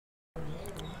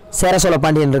சேரசோழ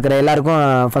பாண்டியன் இருக்கிற எல்லாருக்கும்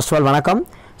first of all வணக்கம்.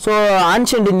 So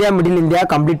ancient India middle India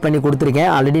complete பண்ணி கொடுத்துருக்கேன்.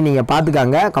 ஆல்ரெடி நீங்கள்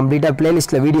பார்த்துக்காங்க, கம்ப்ளீட்டாக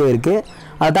பிளேலிஸ்ட்டில் வீடியோ இருக்குது.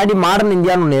 அதை தாண்டி மாடர்ன்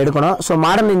இந்தியான்னு ஒன்று எடுக்கணும். ஸோ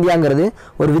மாடர்ன் இந்தியாங்கிறது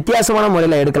ஒரு வித்தியாசமான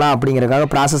முறையில் எடுக்கலாம் அப்படிங்கிறக்காக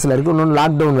ப்ராசஸில் இருக்குது. இன்னொன்று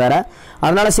லாக்டவுன் வேறு,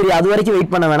 அதனால் சரி அது வரைக்கும்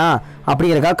வெயிட் பண்ண வேணாம்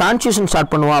அப்படிங்கிறக்காக கான்ஸ்டியூஷன்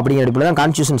ஸ்டார்ட் பண்ணுவோம் அப்படிங்கிறதுக்குள்ள தான்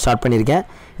கான்ஸ்டியூஷன் ஸ்டார்ட் பண்ணியிருக்கேன்.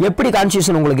 எப்படி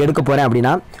கான்ஸ்டியூஷன் உங்களுக்கு எடுக்க போகிறேன்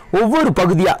அப்படின்னா, ஒவ்வொரு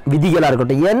பகுதியாக விதிகளாக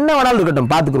இருக்கட்டும், என்ன வேணாலும்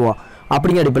இருக்கட்டும், பார்த்துக்குருவோம்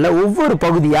அப்படிங்கிற அடிப்பில் ஒவ்வொரு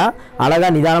பகுதியாக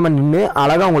அழகாக நிதானமாக நின்று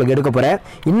அழகாக உங்களுக்கு எடுக்க போகிறேன்.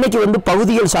 இன்றைக்கி வந்து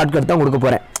பகுதிகள் ஷார்ட்கட் தான் கொடுக்க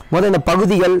போகிறேன். முதல் இந்த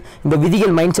பகுதிகள், இந்த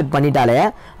விதிகள் மைண்ட் செட் பண்ணிட்டாலே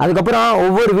அதுக்கப்புறம்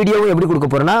ஒவ்வொரு வீடியோவும் எப்படி கொடுக்க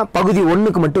போகிறேன்னா, பகுதி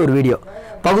 1க்கு மட்டும் ஒரு வீடியோ,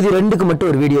 பகுதி 2க்கு மட்டும்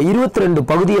ஒரு வீடியோ, 22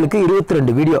 பகுதிகளுக்கு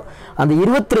 22 வீடியோ. அந்த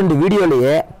 22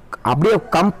 வீடியோலேயே அப்படியே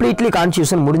கம்ப்ளீட்லி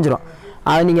கான்ஸ்டியூஷன் முடிஞ்சிடும்.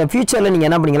 அது நீங்கள் ஃபியூச்சரில் நீங்கள்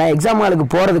என்ன பண்ணீங்கன்னா, எக்ஸாம் ஹாலுக்கு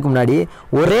போகிறதுக்கு முன்னாடி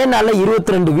ஒரே நாளில்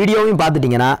 22 வீடியோவையும்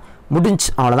பார்த்துட்டிங்கன்னா முடிஞ்சு,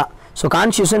 அவ்வளோதான். ஸோ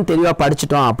கான்ஸ்டியூஷன் தெளிவாக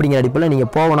படிச்சிட்டோம் அப்படிங்கிற அடிப்பில் நீங்கள்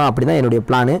போகணும், அப்படி தான் என்னுடைய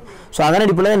பிளான். ஸோ அதன்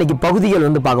அடிப்பில் இன்றைக்கி பகுதிகள்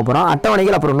வந்து பார்க்க போகிறோம்.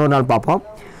 அட்டவணைகள் அப்புறம் இன்னொரு நாள் பார்ப்போம்.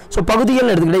 ஸோ பகுதிகள்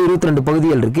எடுத்துக்கிட்டே 22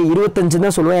 பகுதிகள் இருக்குது. 25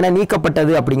 தான் சொல்லுவோம், ஏன்னா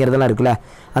நீக்கப்பட்டது அப்படிங்கிறதெல்லாம் இருக்குல்ல.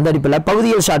 அந்த அடிப்பில்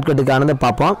பகுதிகள் ஷார்ட்கட்டுக்கானதை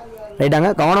பார்ப்போம்.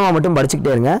 ரைட்டாங்க, கவனமாக மட்டும்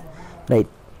படிச்சுக்கிட்டே இருங்க. ரைட்,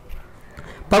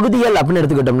 பகுதிகள் அப்படின்னு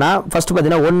எடுத்துக்கிட்டோம்னா ஃபஸ்ட்டு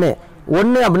பார்த்தீங்கன்னா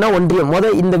ஒன்று அப்படின்னா ஒன்றியம்.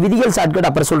 முதல் இந்த விதிகள் ஷார்ட்கட்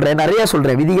அப்புறம் சொல்கிறேன், நிறையா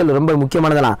சொல்கிறேன். விதிகள் ரொம்ப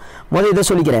முக்கியமானதெல்லாம் முதல் இதை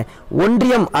சொல்லிக்கிறேன்.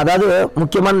 ஒன்றியம் அதாவது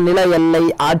முக்கியமான நில எல்லை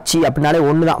ஆட்சி அப்படின்னாலே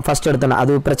ஒன்று தான் ஃபஸ்ட் எடுத்தோன்னா,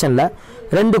 அது பிரச்சனை இல்லை.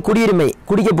 2 குடியுரிமை,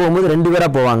 குடிக்க போகும்போது 2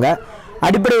 பேராக போவாங்க.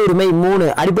 அடிப்படை உரிமை 3,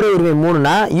 அடிப்படை உரிமை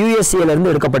 3னா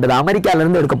யூஎஸ்ஏலேருந்து எடுக்கப்பட்டது,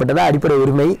 அமெரிக்காவிலேருந்து எடுக்கப்பட்டது அடிப்படை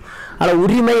உரிமை. அதில்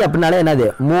உரிமை அப்படின்னாலே என்னது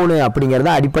 3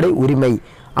 அப்படிங்கிறது அடிப்படை உரிமை.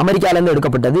 அமெரிக்காவிலேருந்து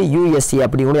எடுக்கப்பட்டது யூஎஸ்ஏ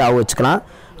அப்படி கூட ஆக வச்சுக்கலாம்.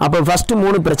 அப்போ ஃபஸ்ட்டு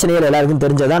 3 பிரச்சனைகள் எல்லாருக்கும்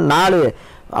தெரிஞ்சதான். 4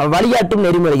 வழிகாட்டும்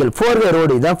நெறிமுறைகள், 4-வே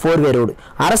ரோடு, இதுதான் 4-வே ரோடு.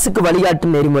 அரசுக்கு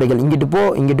வழிகாட்டும் நெறிமுறைகள், இங்கிட்டு போ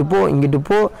இங்கிட்டு போ இங்கிட்டு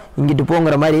போ இங்கிட்டு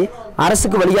போங்கிற மாதிரி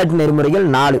அரசுக்கு வழிகாட்டும் நெறிமுறைகள்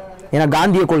 4. ஏன்னா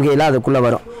காந்திய கொள்கையெல்லாம் அதுக்குள்ளே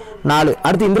வரும் 4.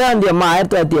 அடுத்து இந்திரா காந்தி அம்மா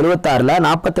 1976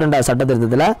 42வது சட்ட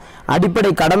திருத்தத்தில்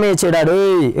அடிப்படை கடமையை செய்டாடு,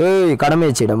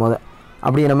 கடமையை செய்ட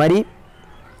அப்படிங்கிற மாதிரி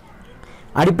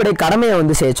அடிப்படை கடமையை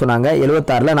வந்து செய்ய சொன்னாங்க.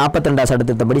 76 42வது சட்ட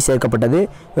திருத்தப்படி சேர்க்கப்பட்டது.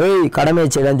 கடமையை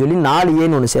செய்யலான்னு சொல்லி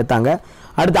 4 ஒன்று சேர்த்தாங்க.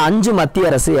 அடுத்து 5 மத்திய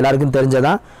அரசு, எல்லாருக்கும்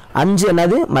தெரிஞ்சதான். 5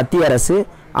 என்னது மத்திய அரசு,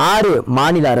 6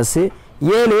 மாநில அரசு,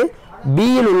 7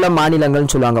 பியில் உள்ள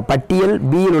மாநிலங்கள்னு சொல்லுவாங்க. பட்டியல்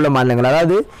பியில் உள்ள மாநிலங்கள்.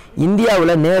 அதாவது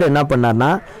இந்தியாவில் நேரு என்ன பண்ணார்னா,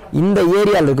 இந்த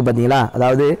ஏரியாவில் இருக்குது பார்த்தீங்களா,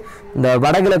 அதாவது இந்த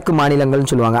வடகிழக்கு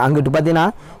மாநிலங்கள்னு சொல்லுவாங்க. அங்கிட்டு பார்த்தீங்கன்னா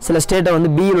சில ஸ்டேட்டை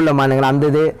வந்து பியில் உள்ள மாநிலங்கள்,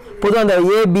 அந்த இது பொதுவாக அந்த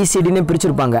ஏபிசிடின்னு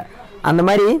பிரிச்சுருப்பாங்க. அந்த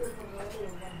மாதிரி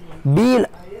பியில்,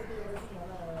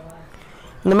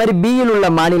 இந்த மாதிரி பியில் உள்ள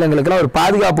மாநிலங்களுக்கெல்லாம் ஒரு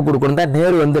பாதுகாப்பு கொடுக்கணும் தான்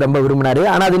நேரு வந்து ரொம்ப விரும்பினார்.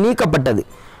 ஆனால் அது நீக்கப்பட்டது.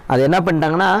 அது என்ன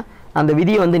பண்ணிட்டாங்கன்னா, அந்த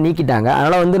விதியை வந்து நீக்கிட்டாங்க.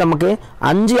 அதனால் வந்து நமக்கு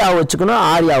 5 வச்சுக்கணும்,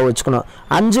 6 வச்சுக்கணும்.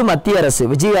 5 மத்திய அரசு,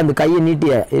 விஜய் அந்த கையை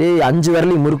நீட்டிய 5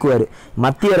 விரலையும் முறுக்குவார்.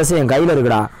 மத்திய அரசு என் கையில்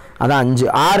இருக்குடா, அதான் 5.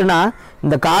 6னா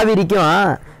இந்த காவிரிக்கும்,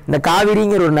 இந்த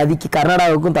காவிரிங்கிற ஒரு நதிக்கு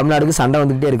கர்நாடகாவுக்கும் தமிழ்நாடுக்கும் சண்டை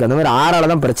வந்துக்கிட்டே இருக்குது. அந்த மாதிரி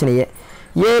 6ஆல் தான் பிரச்சனையே.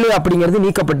 7 அப்படிங்கிறது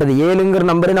நீக்கப்பட்டது. 7ங்கிற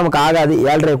நம்பரே நமக்கு ஆகாது,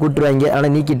 7.5 கூட்டுருவாங்க,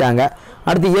 அதனால் நீக்கிட்டாங்க.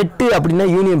 அடுத்து 8 அப்படின்னா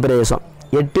யூனியன் பிரதேசம்.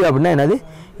 8 அப்படின்னா என்னது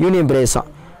யூனியன் பிரதேசம்,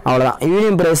 அவ்வளோதான்.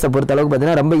 யூனியன் பிரதேசத்தை பொறுத்த அளவுக்கு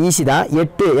பார்த்தீங்கன்னா ரொம்ப ஈஸி தான்.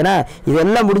 8 ஏன்னா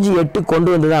இதெல்லாம் முடிஞ்சு 8 கொண்டு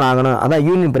வந்து தான் ஆகணும், அதான்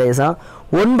யூனியன் பிரதேசம்.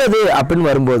 9 அப்படின்னு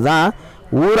வரும்போது தான்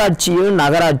ஊராட்சியும்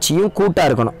நகராட்சியும் கூட்டாக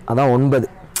இருக்கணும், அதான் 9.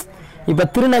 இப்போ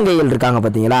திருநங்கைகள் இருக்காங்க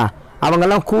பார்த்தீங்களா,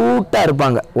 அவங்கெல்லாம் கூட்டாக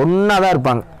இருப்பாங்க, ஒன்றா தான்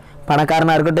இருப்பாங்க.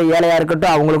 பணக்காரனாக இருக்கட்டும் ஏழையாக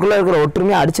இருக்கட்டும், அவங்களுக்குள்ளே இருக்கிற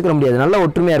ஒற்றுமையாக அடிச்சுக்கிற முடியாது. நல்லா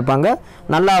ஒற்றுமையாக இருப்பாங்க,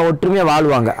 நல்லா ஒற்றுமையாக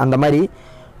வாழ்வாங்க. அந்த மாதிரி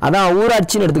அதான்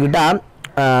ஊராட்சின்னு எடுத்துக்கிட்டால்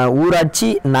ஊராட்சி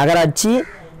நகராட்சி,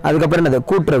 அதுக்கப்புறம் என்னது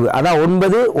கூட்டுறவு, அதான்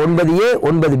 9, 9A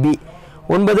 9B.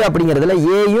 9 அப்படிங்கிறதுல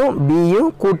ஏயும் பியும்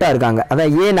கூட்டாக இருக்காங்க,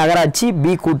 அதான் ஏ நகராட்சி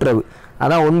பி கூட்டுறவு,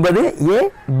 அதான்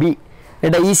 9AB.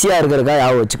 ரைட்டாக ஈஸியாக இருக்கிறதுக்காக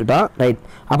ஞாபகம் வச்சுக்கிட்டோம். ரைட்,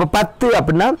 அப்போ 10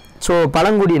 அப்படின்னா ஸோ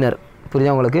பழங்குடியினர்,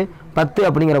 புரியுதா உங்களுக்கு? 10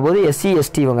 அப்படிங்கிற போது SC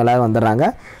ST இவங்க எல்லாம் வந்துடுறாங்க.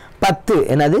 10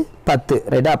 என்னது 10,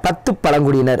 ரைட்டா? 10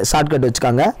 பழங்குடியினர் ஷார்ட்கட்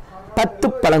வச்சுக்காங்க. 10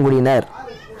 பழங்குடியினர்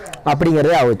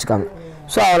அப்படிங்கிறத வச்சுக்காங்க.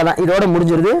 ஸோ அவ்வளோதான், இதோட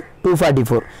முடிஞ்சிருது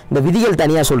 244. இந்த விதிகள்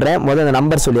தனியாக சொல்கிறேன், முதல்ல இந்த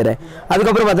நம்பர் சொல்லிடுறேன்.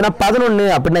 அதுக்கப்புறம் பார்த்தீங்கன்னா 11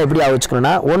 அப்படின்னா எப்படி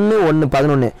வச்சுக்கணும்னா,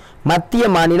 1 மத்திய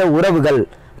மாநில உறவுகள்.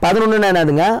 11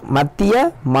 என்னதுங்க, மத்திய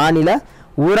மாநில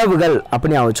உறவுகள்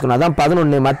அப்படின்னு வச்சுக்கணும். அதான்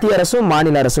 11. மத்திய அரசும்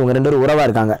மாநில அரசும் இவங்க 2 பேரும் உறவாக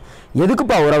இருக்காங்க.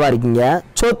 எதுக்குப்பா உறவாக இருக்கீங்க?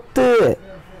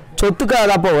 சொத்துக்காக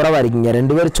தான்ப்பா உறவாக இருக்கீங்க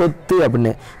 2 பேர், சொத்து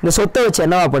அப்படின்னு. இந்த சொத்தை வச்சு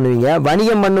என்னவா பண்ணுவீங்க?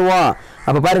 வணிகம் பண்ணுவோம்.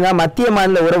 அப்போ பாருங்கள், மத்திய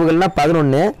மாநில உறவுகள்னால்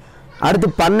 11, அடுத்து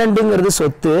 12ங்கிறது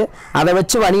சொத்து, அதை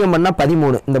வச்சு வணிகம் பண்ணால்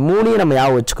 13. இந்த 3 நம்ம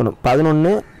ஞாபகம் வச்சுக்கணும்.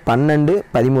 11 12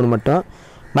 13 மட்டும்.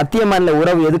 மத்திய மாநில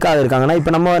உறவு எதுக்காக இருக்காங்கன்னா,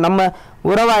 இப்போ நம்ம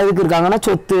உறவாக எதுக்கு இருக்காங்கன்னா,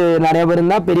 சொத்து நிறைய பேர்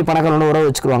இருந்தால் பெரிய பணக்காரனோட உறவு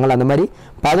வச்சுக்குவாங்கள்ல, அந்த மாதிரி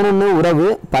 11 உறவு,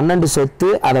 12 சொத்து,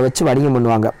 அதை வச்சு வணிகம்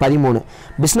பண்ணுவாங்க. 13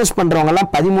 பிஸ்னஸ்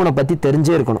பண்ணுறவங்கலாம் 13 பற்றி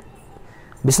தெரிஞ்சே இருக்கணும்.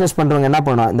 பிஸ்னஸ் பண்ணுறவங்க என்ன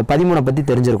பண்ணணும், இந்த 13 பற்றி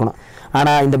தெரிஞ்சிருக்கணும்.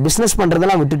 ஆனால் இந்த பிஸ்னஸ்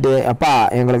பண்ணுறதெல்லாம் விட்டுட்டு அப்பா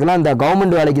எங்களுக்கெல்லாம் இந்த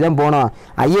கவர்மெண்ட் வேலைக்கு தான் போனோம்,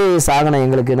 ஐஏஎஸ் ஆகணும்,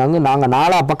 எங்களுக்கு நாங்கள்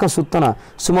 4 பக்கம் சுற்றணும்,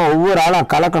 சும்மா ஒவ்வொரு ஆளாக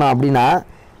கலக்கணும் அப்படின்னா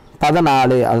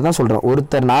 14 அதுதான் சொல்கிறோம்.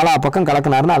 ஒருத்தர் 4 பக்கம்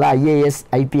கலக்கினாருன்னா அதான் IAS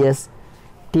IPS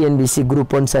TNPSC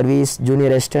group 1 service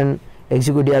junior assistant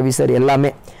executive officer எல்லாமே.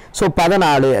 ஸோ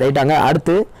 14 ரைட்டாங்க.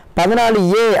 அடுத்து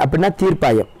 14A அப்படின்னா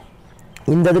தீர்ப்பாயம்.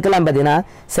 இந்த இதுக்கெல்லாம் பார்த்தீங்கன்னா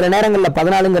சில நேரங்களில்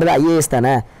 14ங்கிறது ஐஏஎஸ்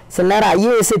தானே, சில நேரம்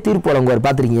ஐஏஎஸ்ஸே தீர்ப்பு வழங்குவார்.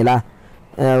 பார்த்துருக்கீங்களா?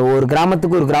 ஒரு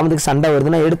கிராமத்துக்கு சண்டை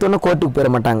வருதுன்னா எடுத்தோன்னே கோர்ட்டுக்கு போயிட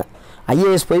மாட்டாங்க,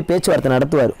 ஐஏஎஸ் போய் பேச்சுவார்த்தை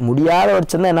நடத்துவார். முடியாத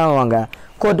வச்சுருந்தா என்ன ஆவாங்க,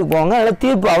 கோர்ட்டுக்கு போவாங்க. அதனால்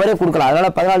தீர்ப்பு அவரே கொடுக்கலாம்.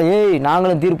 அதனால் 14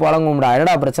 நாங்களும் தீர்ப்பு வழங்குவோம்டா,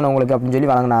 என்னடா பிரச்சனை உங்களுக்கு அப்படின்னு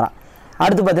சொல்லி வழங்கினாராம்.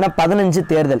 அடுத்து பார்த்தீங்கன்னா 15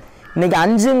 தேர்தல். இன்றைக்கி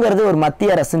 5ங்கிறது ஒரு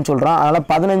மத்திய அரசுன்னு சொல்கிறோம், அதனால்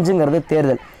 15ங்கிறது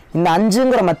தேர்தல். இந்த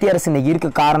 5ங்கிற மத்திய அரசு இன்றைக்கி இருக்க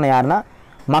காரணம் யாருன்னா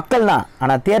மக்கள் தான்.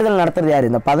 ஆனால் தேர்தல் நடத்துறது யார்,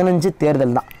 இந்த 15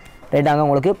 தேர்தல் தான். ரைட்டாங்க.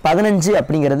 உங்களுக்கு 15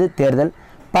 அப்படிங்கிறது தேர்தல்.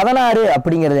 16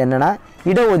 அப்படிங்கிறது என்னென்னா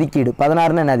இடஒதுக்கீடு.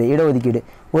 16ன்னு என்னது, இடஒதுக்கீடு.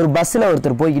 ஒரு பஸ்ஸில்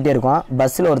ஒருத்தர் போய்கிட்டே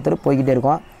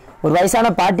இருக்கோம், ஒரு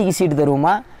வயசான பாட்டிக்கு சீட்டு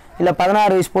தருவோமா, இல்லை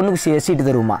 16 வயசு பொண்ணுக்கு சீட்டு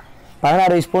தருவோமா?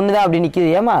 16 வயசு பொண்ணு தான் அப்படி நிற்கிது,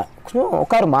 ஏமா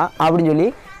உட்காருமா அப்படின்னு சொல்லி.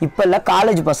 இப்போ இல்லை,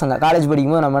 காலேஜ்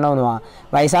படிக்கும்போது நம்ம என்ன பண்ணுவோம்,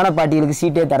 வயசான பாட்டிகளுக்கு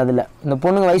சீட்டே தரதில்லை. இந்த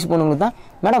வயசு பொண்ணுங்களுக்கு தான்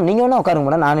மேடம் நீங்கள் வேணா உட்காருங்க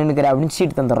மேடம் நான் நின்றுக்கிறேன் அப்படின்னு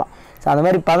சீட்டு தந்துடுறோம். ஸோ அந்த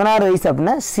மாதிரி 16 வயசு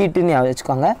அப்படின்னா சீட்டுன்னு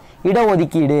வச்சுக்கோங்க.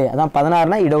 இடஒதுக்கீடு அதான்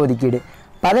 16னா இடஒதுக்கீடு.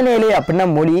 17 அப்படின்னா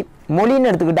மொழின்னு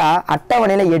எடுத்துக்கிட்டால்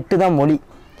அட்டவணையில் 8 தான் மொழி,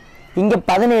 இங்கே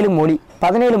 17 மொழி.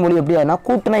 17 மொழி எப்படி ஆகுதுன்னா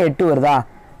கூட்டுனா 8 வருதா,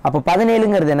 அப்போ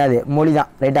 17ங்கிறது என்னது, மொழி தான்.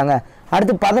 ரைட்டாங்க.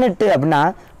 அடுத்து 18 அப்படின்னா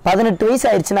 18 வயசு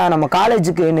ஆயிடுச்சுன்னா நம்ம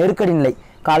காலேஜுக்கு நெருக்கடி நிலை,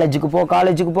 காலேஜுக்கு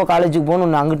போகணுன்னு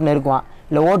ஒன்று அங்கிட்டு நெருக்குவான்,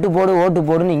 இல்லை ஓட்டு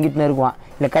போடுன்னு இங்கிட்டு நெருக்குவான்,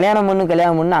 இல்லை கல்யாணம்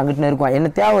பண்ணு அங்கிட்டு நெருக்குவான்.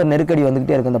 என்னத்தையா ஒரு நெருக்கடி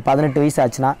வந்துக்கிட்டே இருக்கும் இந்த 18 வயசு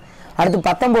ஆச்சுன்னா. அடுத்து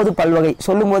 19 பல்வகை.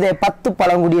 சொல்லும் போதே 10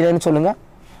 பழங்குடியினர்னு சொல்லுங்கள்.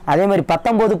 அதே மாதிரி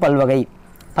 19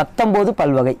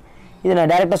 பல்வகை. இது நான்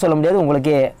டைரெக்டாக சொல்ல முடியாது,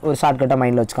 உங்களுக்கே ஒரு ஷார்ட்கட்டாக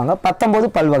மைண்டில் வச்சுக்கோங்க. 19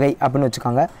 பல்வகை அப்படின்னு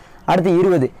வச்சுக்கோங்க. அடுத்து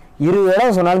 20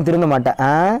 இடம் சொன்னாலும் திருந்த மாட்டேன்,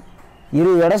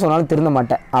 20 இடம் சொன்னாலும் திருந்த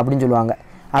மாட்டேன் அப்படின்னு சொல்லுவாங்க.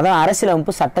 அதான்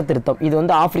அரசியலமைப்பு சட்ட திருத்தம். இது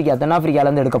வந்து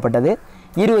தென்னாப்பிரிக்காவிலேருந்து எடுக்கப்பட்டது.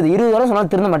 20 இடம்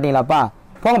சொன்னாலும் திருந்த மாட்டீங்களாப்பா,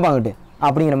 போங்க பாங்கிட்டு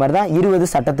அப்படிங்கிற மாதிரி தான் 20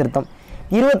 சட்ட திருத்தம்.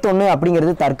 21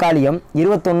 அப்படிங்கிறது தற்காலிகம்.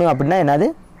 21 அப்படின்னா என்னது,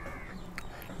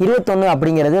 21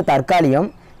 அப்படிங்கிறது தற்காலிகம்.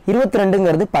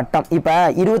 22ங்கிறது பட்டம். இப்போ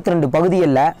 22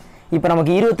 பகுதிகளில் இப்போ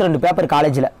நமக்கு 22 பேப்பர்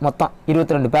காலேஜில் மொத்தம்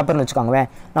 22 பேப்பர்னு வச்சுக்கோங்களேன்.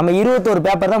 நம்ம 21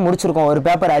 பேப்பர் தான் முடிச்சிருக்கோம். ஒரு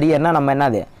பேப்பர் அரியர்னா நம்ம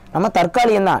என்னது, நம்ம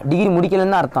தற்காலிகம் தான், டிகிரி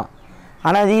முடிக்கலன்னு தான் அர்த்தம்.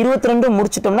 ஆனால் அது 22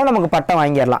 முடிச்சிட்டோம்னா நமக்கு பட்டம்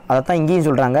வாங்கிடலாம். அதை தான் இங்கேயும்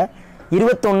சொல்கிறாங்க.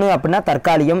 21 அப்படின்னா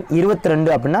தற்காலிகம்,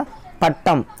 22 அப்படின்னா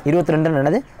பட்டம். 22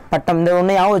 என்னது பட்டம். இந்த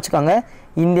ஒன்று ஞாபகம் வச்சுக்கோங்க.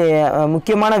 இந்த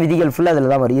முக்கியமான விதிகள் ஃபுல்லாக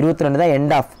அதில் தான் வரும். 22 தான்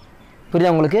எண்ட் ஆஃப்.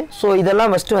 புரியுதா உங்களுக்கு? ஸோ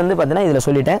இதெல்லாம் ஃபஸ்ட்டு வந்து பார்த்தீங்கன்னா இதில்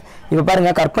சொல்லிட்டேன். இப்போ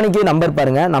பாருங்கள், கற்பனைக்கு நம்பர்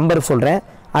பாருங்கள், நம்பர் சொல்கிறேன்.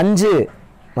 5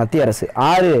 மத்திய அரசு,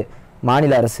 6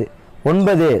 மாநில அரசு,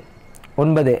 9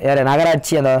 வேறு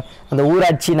நகராட்சி, அந்த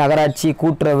ஊராட்சி நகராட்சி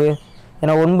கூட்டுறவு.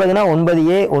 ஏன்னா 9னா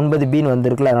 9A 9Bன்னு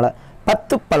வந்திருக்குல்ல, அதனால்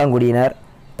 10 பழங்குடியினர்,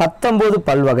 19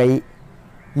 பல்வகை,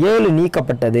 7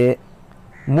 நீக்கப்பட்டது,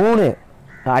 3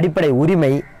 அடிப்படை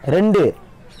உரிமை, 2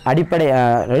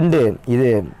 இது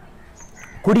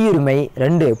குடியுரிமை,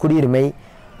 2 குடியுரிமை.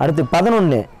 அடுத்து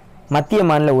 11 மத்திய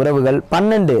மாநில உறவுகள்,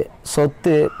 12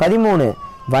 சொத்து, 13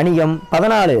 வணிகம்,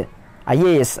 14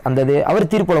 ஐஏஎஸ் அந்தது அவர்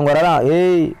தீர்ப்பு வழங்குவாரா,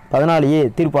 14A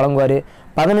தீர்ப்பு வழங்குவார்.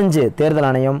 15 தேர்தல்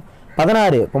ஆணையம்,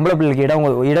 16 பொம்பளை பிள்ளைக்கு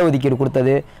இடஒதுக்கீடு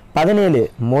கொடுத்தது, 17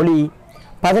 மொழி,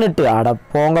 18 அட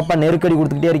போங்கப்பா நெருக்கடி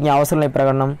கொடுத்துக்கிட்டே இருக்கீங்க அவசர நிலை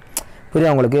பிரகடனம்.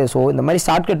 புரியுதா உங்களுக்கு? ஸோ இந்த மாதிரி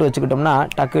ஷார்ட்கட் வச்சுக்கிட்டோம்னா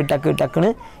டக்குன்னு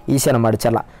ஈஸியாக நம்ம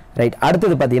அடிச்சிடலாம். ரைட்.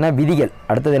 அடுத்தது பார்த்தீங்கன்னா விதிகள்.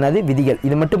 அடுத்தது என்னது, விதிகள்.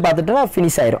 இது மட்டும் பார்த்துட்டோன்னா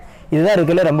ஃபினிஷ் ஆயிரும். இதுதான்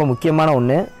இருக்கிறதுல ரொம்ப முக்கியமான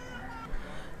ஒன்று.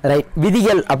 ரைட்.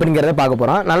 விதிகள் அப்படிங்கிறத பார்க்க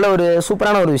போகிறோம். நல்ல ஒரு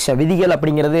சூப்பரான ஒரு விஷயம். விதிகள்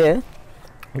அப்படிங்கிறது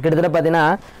கிட்டத்தட்ட பார்த்தீங்கன்னா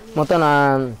மொத்தம்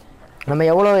நம்ம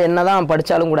எவ்வளோ என்ன தான்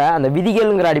படித்தாலும் கூட அந்த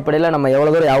விதிகள்ங்கிற அடிப்படையில் நம்ம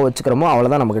எவ்வளோ தூரம் ஞாபகம் வச்சுக்கிறோமோ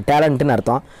அவ்வளோதான் நமக்கு டேலண்ட்டுன்னு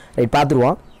அர்த்தம். ரைட்,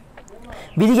 பார்த்துருவோம்.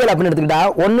 விதிகள் அப்படின்னு எடுத்துக்கிட்டா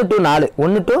 1 to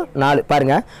 4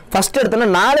 பாருங்கள். ஃபஸ்ட்டு எடுத்தோன்னா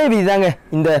 4 விதி தாங்க.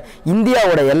 இந்த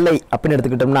இந்தியாவோட எல்லை அப்படின்னு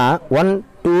எடுத்துக்கிட்டோம்னா 1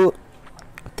 2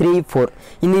 3 4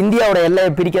 இந்த இந்தியாவோட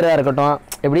எல்லையை பிரிக்கிறதா இருக்கட்டும்,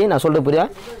 எப்படி நான் சொல்கிறது புரியா,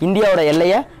 இந்தியாவோட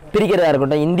எல்லையை பிரிக்கிறதா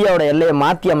இருக்கட்டும், இந்தியாவோட எல்லையை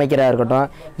மாற்றி அமைக்கிறதா இருக்கட்டும்,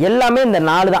 எல்லாமே இந்த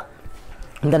 4 தான்.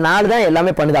 இந்த 4 தான்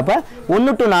எல்லாமே பண்ணுது. அப்போ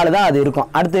 1 to 4 தான் அது இருக்கும்.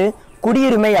 அடுத்து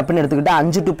குடியுரிமை அப்படின்னு எடுத்துக்கிட்டால்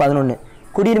 5 to 11.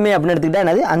 குடியுரிமை அப்படின்னு எடுத்துக்கிட்டால்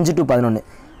என்னது 5 to 11.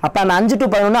 அப்போ அந்த 5 to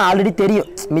 11 ஆல்ரெடி தெரியும்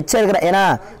மிச்சம் இருக்கிற, ஏன்னா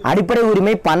அடிப்படை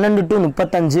உரிமை 12 to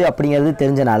 35 அப்படிங்கிறது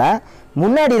தெரிஞ்சனால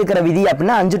முன்னாடி இருக்கிற விதி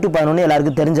அப்படின்னா 5 to 11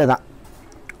 எல்லாருக்கும் தெரிஞ்சதான்.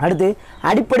 அடுத்து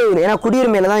அடிப்படை உரிமை, ஏன்னா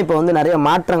குடியுரிமையில் தான் இப்போ வந்து நிறைய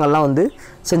மாற்றங்கள்லாம் வந்து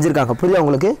செஞ்சுருக்காங்க. புரியுதா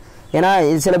உங்களுக்கு? ஏன்னா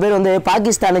சில பேர் வந்து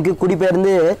பாகிஸ்தானுக்கு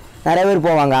குடிபெயர்ந்து நிறைய பேர்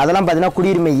போவாங்க. அதெல்லாம் பார்த்தீங்கன்னா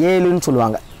குடியுரிமை 7ன்னு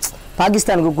சொல்லுவாங்க.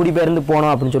 பாகிஸ்தானுக்கு குடிபெயர்ந்து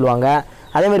போனோம் அப்படின்னு சொல்லுவாங்க.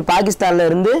 அதே மாதிரி பாகிஸ்தானில்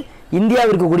இருந்து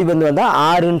இந்தியாவிற்கு குடிபெயர்ந்து வந்தால்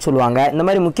 6ன்னு சொல்லுவாங்க. இந்த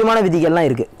மாதிரி முக்கியமான விதிகள்லாம்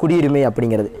இருக்குது குடியுரிமை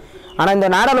அப்படிங்கிறது. ஆனால் இந்த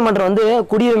நாடாளுமன்றம் வந்து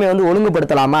குடியுரிமை வந்து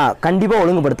ஒழுங்குபடுத்தலாமா? கண்டிப்பாக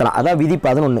ஒழுங்குபடுத்தலாம். அதான் விதி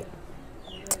 11.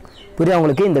 புரியுது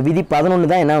உங்களுக்கு? இந்த விதி 11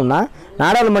 தான் என்னன்னா,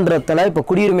 நாடாளுமன்றத்தில் இப்போ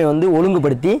குடியுரிமை வந்து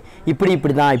ஒழுங்குபடுத்தி இப்படி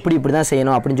தான்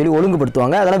செய்யணும் அப்படின்னு சொல்லி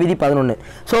ஒழுங்குபடுத்துவாங்க. அதெல்லாம் விதி 11.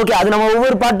 ஸோ ஓகே, அது நம்ம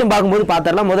ஒவ்வொரு பாட்டும் பார்க்கும்போது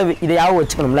பார்த்தரலாம். முதல் இதை யாவும்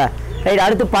வச்சுக்கணும்ல, ரைட்.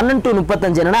 அடுத்து 12 to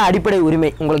 35 என்னன்னா அடிப்படை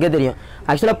உரிமை. உங்களுக்கே தெரியும்.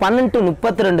 ஆக்சுவலாக 12 to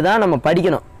 32 தான் நம்ம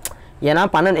படிக்கணும். ஏன்னா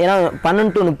 12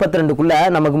 to 32க்குள்ளே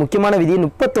நமக்கு முக்கியமான விதி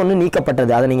 31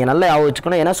 நீக்கப்பட்டது. அதை நீங்கள் நல்லா யாவும்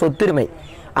வச்சுக்கணும். ஏன்னா சொத்துரிமை,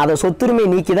 அதை சொத்துரிமை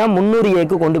நீக்கி தான்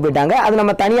 300Aக்கு கொண்டு போயிட்டாங்க. அது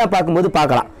நம்ம தனியாக பார்க்கும்போது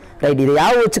பார்க்கலாம், ரைட். இதை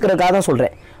யாவும் வச்சுக்கிறதுக்காக தான்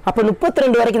சொல்கிறேன். அப்போ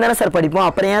 32 வரைக்கும் தானே சார் படிப்போம்.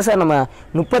 அப்புறம் ஏன் சார் நம்ம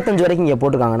 35 வரைக்கும் இங்கே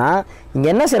போட்டிருக்காங்கன்னா, இங்கே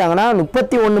என்ன செய்கிறாங்கன்னா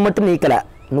 31 மட்டும் நீக்கலை,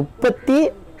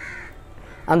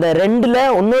 அந்த 2ல்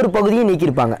இன்னொரு பகுதியும்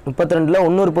நீக்கியிருப்பாங்க. 32ல்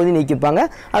இன்னொரு பகுதியும் நீக்கியிருப்பாங்க.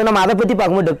 அது நம்ம அதை பற்றி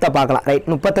பார்க்கும்போது டெப்த்தாக பார்க்கலாம், ரைட்.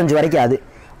 35 வரைக்கும் அது.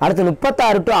 அடுத்து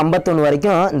 36 to 51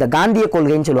 வரைக்கும் இந்த காந்திய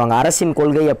கொள்கைன்னு சொல்லுவாங்க. அரசின்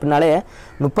கொள்கை அப்படின்னாலே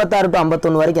 36 to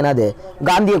 51 வரைக்கும் என்னது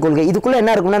காந்திய கொள்கை. இதுக்குள்ளே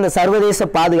என்ன இருக்கும்னா, இந்த சர்வதேச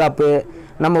பாதுகாப்பு,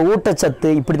 நம்ம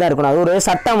ஊட்டச்சத்து இப்படி தான் இருக்கணும். அது ஒரு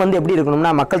சட்டம் வந்து எப்படி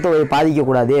இருக்கணும்னா, மக்கள் தொகையை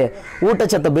பாதிக்கக்கூடாது,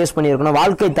 ஊட்டச்சத்தை பேஸ் பண்ணியிருக்கணும்,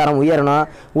 வாழ்க்கை தரம் உயரணும்,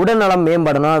 உடல்நலம்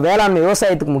மேம்படணும், வேளாண்மை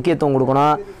விவசாயத்துக்கு முக்கியத்துவம்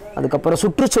கொடுக்கணும், அதுக்கப்புறம்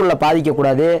சுற்றுச்சூழலை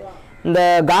பாதிக்கக்கூடாது. இந்த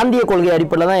காந்திய கொள்கை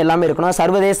அடிப்படையில் தான் எல்லாமே இருக்கணும்.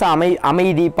 சர்வதேச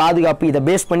அமைதி பாதுகாப்பு இதை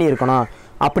பேஸ் பண்ணி இருக்கணும்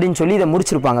அப்படின்னு சொல்லி இதை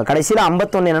முடிச்சிருப்பாங்க. கடைசியில்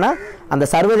 51 என்னன்னா, அந்த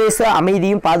சர்வதேச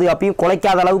அமைதியும் பாதுகாப்பையும்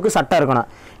குலைக்காத அளவுக்கு சட்டம் இருக்கணும்.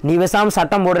 நீ விசாமல்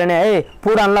சட்டம் போடுறேனே,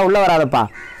 பூடான்லாம் உள்ளே வராதப்பா,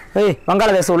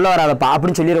 வங்காளதேசம் உள்ளே வராதப்பா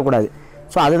அப்படின்னு சொல்லிடக்கூடாது.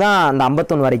 ஸோ அதுதான் அந்த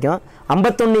 51 வரைக்கும்.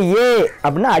 51A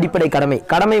அப்படின்னா அடிப்படை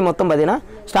கடமை மொத்தம் பார்த்தீங்கன்னா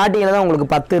ஸ்டார்டிங்கில் தான் உங்களுக்கு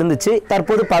 10 இருந்துச்சு.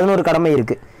 தற்போது 11 கடமை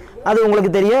இருக்குது. அது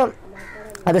உங்களுக்கு தெரியும்,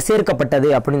 அது சேர்க்கப்பட்டது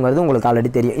அப்படிங்கிறது உங்களுக்கு ஆல்ரெடி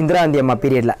தெரியும் இந்திரா காந்தி அம்மா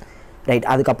பீரியடில், ரைட்.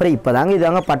 அதுக்கப்புறம் இப்போ தாங்க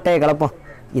இதாங்க பட்டைய கலப்போம்.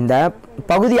 இந்த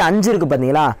பகுதி 5 இருக்குது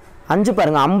பார்த்தீங்களா, 5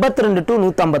 பாருங்கள், 52 to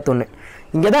 151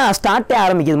 இங்கே தான் ஸ்டார்ட்டே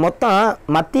ஆரம்பிக்குது. மொத்தம்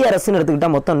மத்திய அரசுன்னு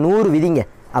எடுத்துக்கிட்டால் மொத்தம் 100 விதிங்க.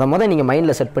 அதை நீங்கள்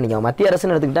மைண்டில் செட் பண்ணிக்கோங்க. மத்திய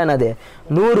அரசுன்னு எடுத்துக்கிட்டால் என்னது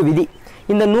 100 விதி.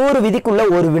 இந்த 100 விதிக்குள்ளே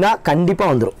ஒரு வினா கண்டிப்பாக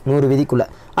வந்துடும். 100 விதிக்குள்ளே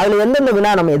அதில் எந்தெந்த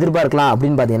வினா நம்ம எதிர்பார்க்கலாம்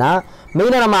அப்படின்னு பார்த்தீங்கன்னா,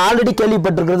 மெயினாக நம்ம ஆல்ரெடி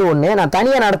கேள்விப்பட்டிருக்கிறது ஒன்று, நான்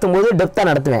தனியாக நடத்தும் போது டெப்த்தாக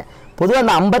நடத்துவேன். பொதுவாக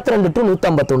அந்த 52 to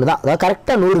 151 தான், அதாவது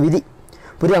கரெக்டாக 100 விதி.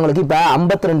 புரியுது உங்களுக்கு? இப்போ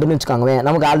 52ன்னு வச்சுக்காங்க,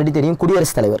 நமக்கு ஆல்ரெடி தெரியும்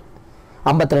குடியரசுத் தலைவர்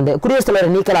 52. குடியரசுத் தலைவரை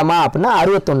நீக்கலாமா அப்படின்னா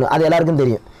 61, அது எல்லாருக்கும்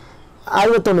தெரியும்.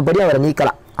 61 படி அவரை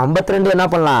நீக்கலாம். 52 என்ன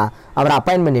பண்ணலாம், அவரை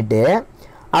அப்பாயின்ட் பண்ணிவிட்டு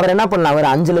அவர் என்ன பண்ணலாம், அவர்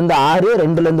 5லேருந்து 6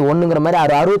 2லேருந்து 1ங்கிற மாதிரி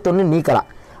 61 நீக்கலாம்.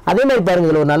 அதே மாதிரி பாருங்க,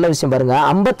 இதில் ஒரு நல்ல விஷயம் பாருங்க,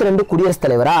 52 குடியரசுத்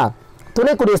தலைவரா,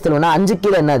 துணை குடியரசுத் தலைவர்னா 5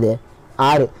 கீழே என்னது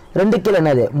 6, 2 கீழே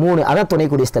என்னது 3, அதான் துணை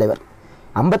குடியரசுத் தலைவர்.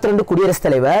 52 குடியரசுத்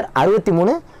தலைவர்,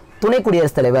 63 துணை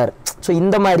குடியரசுத் தலைவர். ஸோ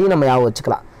இந்த மாதிரி நம்ம ஞாபகம்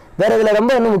வச்சுக்கலாம். வேறு இதில்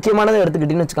ரொம்ப இன்னும் முக்கியமானதை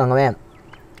எடுத்துக்கிட்டின்னு வச்சுக்கோங்க,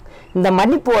 இந்த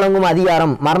மன்னிப்பு வழங்கும்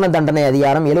அதிகாரம், மரண தண்டனை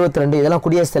அதிகாரம் 72 இதெல்லாம்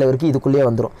குடியரசுத் தலைவருக்கு இதுக்குள்ளேயே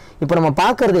வந்துடும். இப்போ நம்ம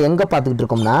பார்க்குறது எங்கே பார்த்துக்கிட்டு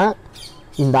இருக்கோம்னா,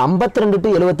 இந்த 52 to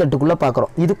 78க்குள்ளே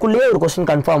பார்க்குறோம். இதுக்குள்ளேயே ஒரு கொஸ்டின்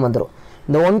கன்ஃபார்ம் வந்துடும்.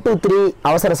 இந்த 1 to 3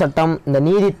 அவசர சட்டம், இந்த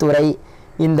நீதித்துறை,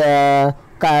 இந்த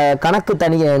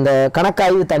இந்த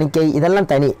கணக்காய்வு தணிக்கை இதெல்லாம்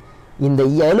தனி. இந்த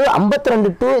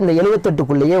 52 to இந்த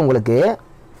 78க்குள்ளேயே உங்களுக்கு,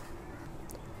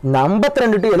 இந்த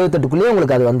 52 to 78க்குள்ளேயே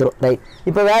உங்களுக்கு அது வந்துடும், ரைட்.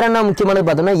 இப்போ வேற என்ன முக்கியமானது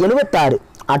பார்த்தோம்னா 76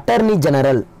 அட்டர்னி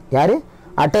ஜெனரல். யார்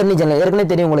அட்டர்னி ஜெனரல்? ஏற்கனவே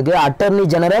தெரியும் உங்களுக்கு, அட்டர்னி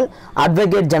ஜெனரல்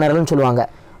அட்வொகேட் ஜெனரல்னு சொல்லுவாங்க.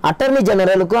 அட்டர்னி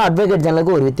ஜெனரலுக்கும் அட்வொகேட்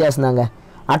ஜெனரலுக்கும் ஒரு வித்தியாசம் தாங்க.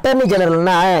 அட்டர்னி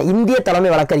ஜெனரல்னா இந்திய தலைமை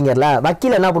வழக்கறிஞர்ல,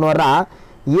 வக்கீல் என்ன பண்ணுவார்னா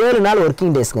 7 நாள்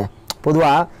ஒர்க்கிங் டேஸ்ங்க.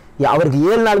 பொதுவாக அவருக்கு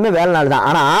 7 நாளுமே வேலை நாள் தான்,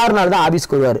 ஆனால் 6 நாள் தான்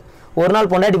ஆஃபீஸ்க்கு வருவார். ஒரு நாள்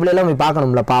பொண்டாட்டி பிள்ளைலாம் போய்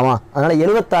பார்க்கணும்ல பாவம். அதனால்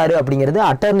 76 அப்படிங்கிறது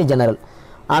அட்டர்னி ஜெனரல்.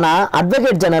 ஆனால்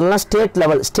அட்வொகேட் ஜெனரல்னால் ஸ்டேட்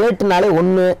லெவல், ஸ்டேட்னாலே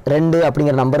 1 2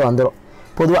 அப்படிங்கிற நம்பர் வந்துடும்.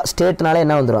 பொதுவாக ஸ்டேட்னாலே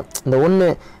என்ன வந்துடும், இந்த 1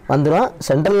 வந்துடும்,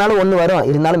 சென்ட்ரல்னாலும் 1 வரும்.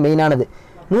 இருந்தாலும் மெயினானது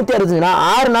 165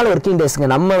 6 நாள் ஒர்க்கிங் டேஸுங்க.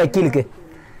 நம்ம வக்கீலுக்கு,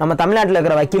 நம்ம தமிழ்நாட்டில்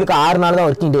இருக்கிற வக்கீலுக்கு 6 நாள் தான்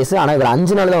ஒர்க்கிங் டேஸு. ஆனால் இவர்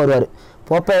 5 நாள் தான் வருவார்.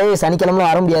 போப்பே சனிக்கிழமை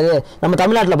வர முடியாது. நம்ம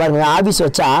தமிழ்நாட்டில் பாருங்கள், ஆஃபீஸ்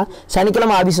வச்சா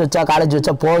சனிக்கிழமை ஆஃபீஸ் வச்சா காலேஜ்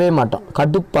வச்சா போகவே மாட்டோம்,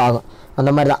 கடுப்பாகும். அந்த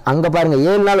மாதிரி தான் அங்கே பாருங்கள்,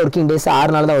 7 நாள் ஒர்க்கிங் டேஸ்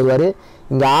 6 நாள் தான் வருவார்.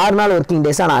 இங்கே 6 நாள் ஒர்க்கிங்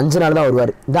டேஸ், ஆனால் 5 நாள் தான்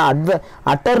வருவார். இதான்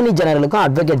attorney ஜெனரலுக்கும்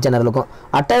advocate ஜெனரலுக்கும்.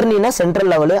 அட்டர்னினா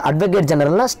central level, advocate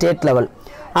ஜெனரல்னா state level.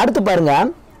 அடுத்து பாருங்கள்,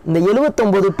 இந்த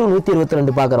 79 to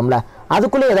 122 பார்க்குறோம்ல,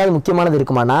 அதுக்குள்ளே ஏதாவது முக்கியமானது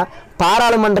இருக்குமானா,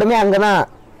 பாராளுமன்றமே அங்கே தான்.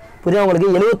 புரியுது உங்களுக்கு?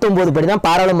 79 படி தான்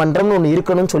பாராளுமன்றம்னு ஒன்று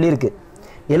இருக்கணும்னு சொல்லியிருக்கு.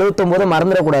 79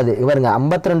 மறந்துடக்கூடாது. இவருங்க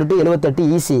 52 to 78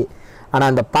 ஈஸி. ஆனால்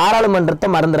அந்த பாராளுமன்றத்தை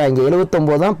மறந்துடாங்க.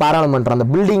 79 தான் பாராளுமன்றம்.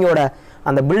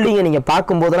 அந்த பில்டிங்கை நீங்கள்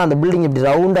பார்க்கும்போதெல்லாம், அந்த பில்டிங் இப்படி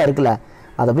ரவுண்டாக இருக்குல்ல,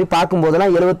 அதை போய்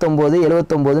பார்க்கும்போதெல்லாம்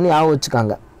 79 ஞாபகம்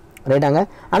வச்சுக்காங்க, ரைட்டாங்க.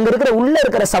 அங்கே உள்ளே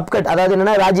இருக்கிற சப்கட், அதாவது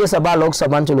என்னென்னா ராஜ்யசபா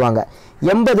லோக்சபான்னு சொல்லுவாங்க.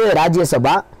 80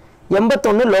 ராஜ்யசபா,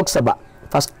 81 லோக்சபா.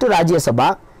 ஃபஸ்ட்டு ராஜ்யசபா,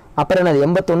 அப்புறம் என்னது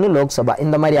 81 லோக்சபா.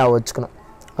 இந்த மாதிரி ஞாபகம் வச்சுக்கணும்.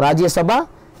 ராஜ்யசபா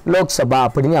லோக்சபா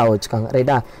அப்படின்னு வச்சுக்காங்க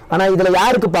ரைட்டா. ஆனால் இதில்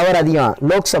யாருக்கு பவர் அதிகம்?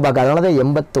 லோக்சபாக்கு. அதனால தான்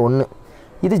 81.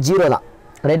 இது 0 தான்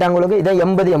ரைட்டா. உங்களுக்கு இதை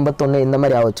 80 81 இந்த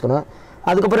மாதிரி வச்சுக்கணும்.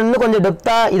 அதுக்கப்புறம் இன்னும் கொஞ்சம்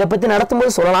டெப்த்தாக இதை பற்றி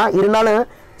நடத்தும்போது சொல்லலாம். இருந்தாலும்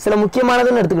சில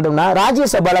முக்கியமானதுன்னு எடுத்துக்கிட்டோம்னா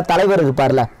ராஜ்யசபாவில் தலைவர்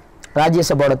இருப்பார்ல,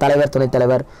 ராஜ்யசபாவோட தலைவர் துணைத்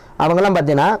தலைவர் அவங்கெல்லாம்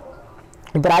பார்த்தீங்கன்னா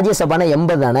இப்போ ராஜ்யசபானா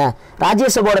 80 தானே,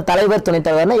 ராஜ்யசபாவோட தலைவர் துணைத்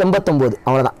தலைவர்னா 89.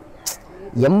 அவ்வளோதான்.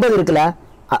 80 இருக்குல்ல,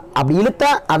 அப்படி இழுத்தா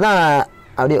அதான்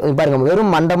அப்படி பாருங்க,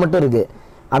 வெறும் மண்டை மட்டும் இருக்குது.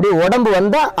 அப்படியே உடம்பு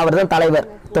வந்தால் அவர் தான் தலைவர்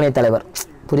துணைத் தலைவர்.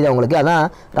 புரியுதா உங்களுக்கு? அதான்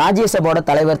ராஜ்யசபாவோட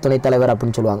தலைவர் துணைத் தலைவர்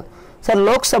அப்படின்னு சொல்லுவாங்க. சார்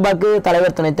லோக்சபாக்கு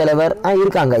தலைவர் துணைத் தலைவர்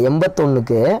இருக்காங்க.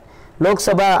 81க்கு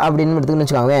லோக்சபா அப்படின்னு எடுத்துக்கின்னு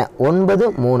வச்சுக்காங்க 9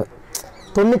 3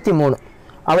 93.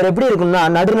 அவர் எப்படி இருக்கணும்னா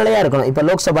நடுநிலையாக இருக்கணும். இப்போ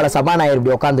லோக்சபாவில் சபாநாயகர்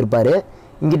இப்படி உட்காந்துருப்பார்,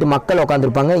 இங்கிட்டு மக்கள்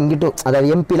உட்காந்துருப்பாங்க, இங்கிட்டு அதாவது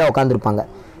எம்பிலாம் உட்காந்துருப்பாங்க.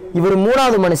 இவர்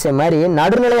 3வது மனுஷன் மாதிரி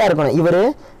நடுநிலையாக இருக்கணும். இவர்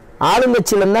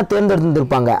ஆளுங்கட்சியிலேருந்து தான்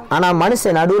தேர்ந்தெடுத்துருப்பாங்க. ஆனால்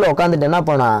மனுஷன் நடுவில் உட்காந்துட்டு என்ன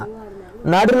போனா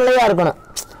நடுநிலையாக இருக்கணும்.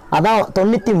 அதான்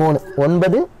 93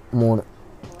 9 3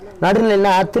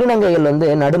 நடுநிலைன்னா திருநங்கைகள் வந்து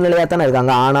நடுநிலையாக தானே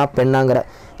இருக்காங்க. ஆனா பெண்ணாங்கிற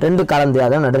 2 கலந்து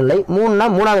அதான் நடுநிலை. 3னா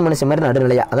 3வது மனுஷன் மாதிரி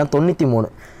நடுநிலையா, அதான் 93.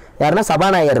 யாருன்னா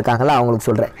சபாநாயகர் இருக்காங்களா அவங்களுக்கு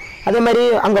சொல்கிறேன். அதே மாதிரி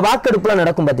அங்கே வாக்கெடுப்புலாம்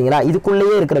நடக்கும் பார்த்தீங்களா,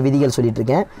 இதுக்குள்ளேயே இருக்கிற விதிகள் சொல்லிட்டு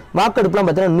இருக்கேன். வாக்கெடுப்புலாம்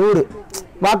பார்த்தீங்கன்னா 100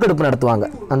 வாக்கெடுப்பு நடத்துவாங்க.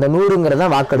 அந்த 100ங்கிறது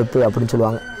தான் வாக்கெடுப்பு அப்படின்னு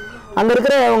சொல்லுவாங்க. அங்கே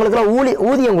இருக்கிறவங்களுக்குலாம்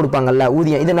ஊதியம் கொடுப்பாங்கல்ல,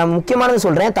 ஊதியம். இது நான் முக்கியமானது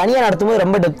சொல்கிறேன், தனியாக நடத்தும்போது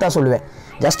ரொம்ப டெப்த்தாக சொல்லுவேன்.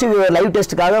 ஜஸ்ட் லைவ்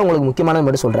டெஸ்ட்டுக்காக உங்களுக்கு முக்கியமானது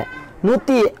மட்டும் சொல்கிறேன்.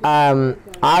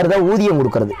 106 தான் ஊதியம்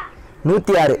கொடுக்கறது.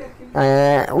 106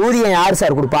 ஊதியம் யார்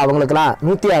சார் கொடுப்பா? அவங்களுக்குலாம்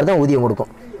 106 தான் ஊதியம்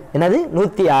கொடுக்கும். என்னது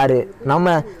 106?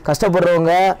 நம்ம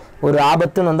கஷ்டப்படுறவங்க ஒரு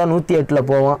ஆபத்துன்னு வந்தால் 108ல்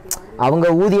போவோம். அவங்க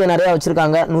ஊதியம் நிறையா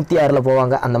வச்சுருக்காங்க, 106ல்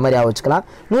போவாங்க. அந்த மாதிரி வச்சுக்கலாம்.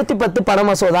 110 பண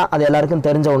மசோதா, அது எல்லாருக்கும்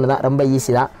தெரிஞ்ச ஒன்று தான், ரொம்ப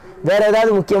ஈஸி தான். வேறு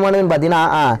ஏதாவது முக்கியமானதுன்னு பார்த்தீங்கன்னா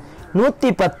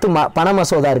 110 பண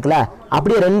மசோதா இருக்குல்ல,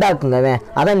 அப்படியே 2ஆக்குங்க.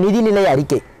 அதான் நிதிநிலை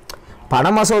அறிக்கை.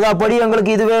 பண மசோதா படி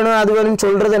எங்களுக்கு இது வேணும் அது வேணும்னு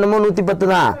சொல்கிறது என்னமோ 110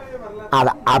 தான்.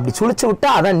 அதை அப்படி சுழிச்சு விட்டா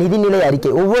அதான் நிதிநிலை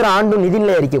அறிக்கை. ஒவ்வொரு ஆண்டும்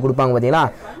நிதிநிலை அறிக்கை கொடுப்பாங்க பார்த்தீங்களா,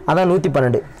 அதான்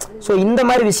 112. ஸோ இந்த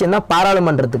மாதிரி விஷயம் தான்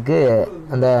பாராளுமன்றத்துக்கு,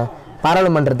 அந்த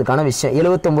பாராளுமன்றத்துக்கான விஷயம்.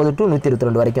 79 to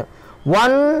 122 வரைக்கும்.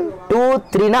 1 2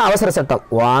 3னா அவசர சட்டம்.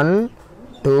 1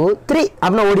 2 3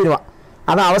 அப்படின்னா ஓடிடுவான்.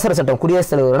 அதான் அவசர சட்டம்.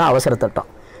 குடியரசுத் தலைவர்னா அவசர சட்டம்.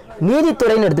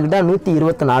 நீதித்துறைன்னு எடுத்துக்கிட்டால்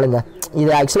 124ங்க. இது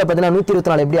ஆக்சுவலாக பார்த்தீங்கன்னா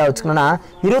 124 எப்படி வச்சுக்கணும்னா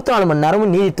 24 மணி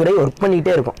நேரமும் நீதித்துறை ஒர்க்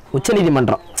பண்ணிக்கிட்டே இருக்கும்.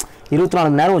 உச்சநீதிமன்றம் 24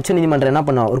 மணி நேரம் உச்சநீதிமன்றம் என்ன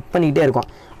பண்ணுவோம், ஒர்க் பண்ணிக்கிட்டே இருக்கும்.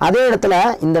 அதே இடத்துல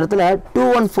இந்த இடத்துல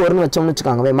 214ன்னு வச்சோம்னு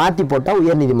வச்சுக்காங்க, மாற்றி போட்டால்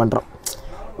உயர்நீதிமன்றம்.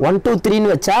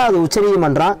 123ன்னு வச்சா அது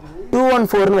உச்சநீதிமன்றம்,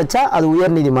 214ன்னு வச்சா அது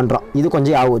உயர்நீதிமன்றம். இது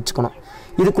கொஞ்சம் ஞாபகம் வச்சுக்கணும்.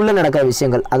 இதுக்குள்ளே நடக்கிற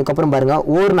விஷயங்கள். அதுக்கப்புறம் பாருங்கள்,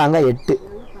 ஓர்னாங்க 8.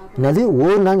 என்னது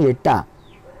ஓர்னாங்க 8ஆ?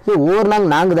 ஓர்னாங்க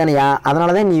நாங்கள் தானேயா,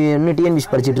 அதனால தான் நீ இன்னும் டிஎன்பிசி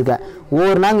படிச்சுட்டு இருக்க.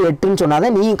 ஓர்னாங்க 8ன்னு சொன்னால்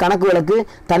தான் நீ கணக்கு விளக்கு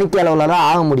தணிக்கை அளவில் தான்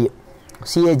ஆக முடியும்.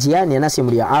 சிஏஜியா நீ என்ன செய்ய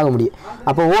முடியும், ஆக முடியும்.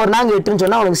 அப்போ ஓர்னாங்க 8ன்னு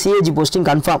சொன்னால் உனக்கு சிஏஜி போஸ்டிங்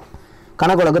கன்ஃபார்ம்.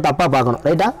 கணக்கு விளக்கு தப்பாக பார்க்கணும்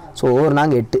ரைட்டா. ஸோ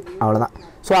ஓர்னாங்க 8 அவ்வளோதான்.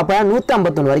 ஸோ அப்போ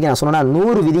 151 வரைக்கும் நான் சொன்னேன்னா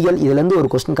 100 விதிகள். இதுலேருந்து ஒரு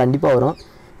கொஸ்டின் கண்டிப்பாக வரும்.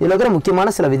 இதில் இருக்கிற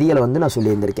முக்கியமான சில விதிகளை வந்து நான்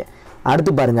சொல்லியிருந்திருக்கேன்.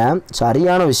 அடுத்து பாருங்கள்,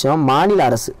 சரியான விஷயம். மாநில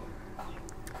அரசு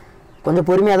கொஞ்சம்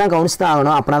பொறுமையாக தான் கவனிச்சு தான்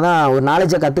ஆகணும். அப்படின்னா தான் ஒரு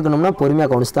நாலேஜை கற்றுக்கணும்னா பொறுமையாக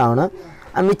கவனிச்சு தான் ஆகணும்.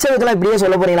 மிச்சதுக்கெல்லாம் இப்படியே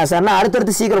சொல்ல போகிறீங்களா சார்னா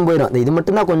அடுத்தடுத்து சீக்கிரம் போயிடும். இது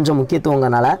மட்டும்தான் கொஞ்சம்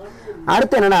முக்கியத்துவங்கனால.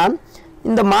 அடுத்து என்னென்னா,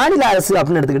 இந்த மாநில அரசு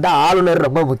அப்படின்னு எடுத்துக்கிட்டால் ஆளுநர்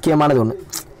ரொம்ப முக்கியமானது ஒன்று.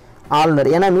 ஆளுநர்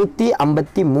ஏன்னா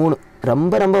 153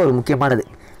 ரொம்ப ரொம்ப ஒரு முக்கியமானது.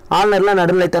 ஆளுநர்லாம்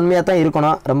நடுநிலைத்தன்மையாக தான்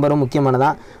இருக்கணும். ரொம்ப ரொம்ப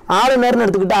முக்கியமானதான். ஆளுநர்னு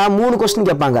எடுத்துக்கிட்டால் 3 கொஸ்டின்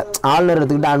கேட்பாங்க. ஆளுநர்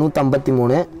எடுத்துக்கிட்டால்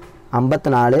 153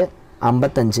 54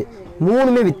 55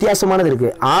 3மே வித்தியாசமானது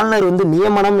இருக்குது. ஆளுநர் வந்து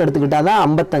நியமனம்னு எடுத்துக்கிட்டால் தான்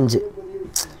 55.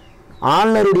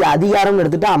 ஆளுநருடைய அதிகாரம்னு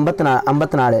எடுத்துகிட்டா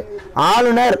 54.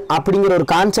 ஆளுநர் அப்படிங்கிற ஒரு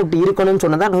கான்செப்ட் இருக்கணும்னு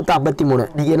சொன்னதான் 153.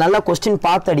 நீங்கள் நல்லா கொஸ்டின்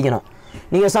பார்த்து அடிக்கணும்.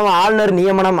 நீங்கள் ஆளுநர்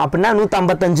நியமனம் அப்படின்னா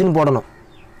 155ன்னு போடணும்.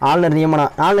 ஆளுநர்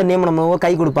நியமனம்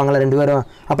கை கொடுப்பாங்களா 2 பேரும்,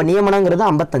 அப்போ நியமனங்கிறது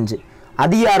 55.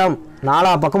 அதிகாரம்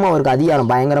 4 பக்கமும் அவருக்கு அதிகாரம்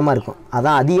பயங்கரமாக இருக்கும்.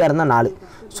 அதான் அதிகாரம் தான் 4.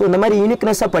 ஸோ இந்த மாதிரி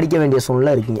யூனிக்னஸாக படிக்க வேண்டிய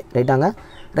சூழ்நிலை இருக்கீங்க ரைட்டாங்க.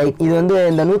 ரைட். இது வந்து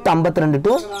இந்த 152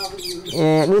 to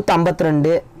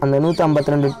 152 அந்த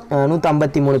 152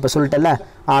 153 இப்போ சொல்லிட்டல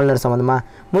ஆளுநர் சம்மந்தமாக.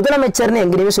 முதலமைச்சர்னு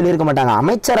எங்கேயுமே சொல்லியிருக்க மாட்டாங்க.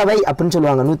 அமைச்சரவை அப்படின்னு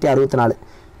சொல்லுவாங்க. 164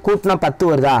 கூட்டினா 10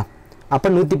 வருதா, அப்போ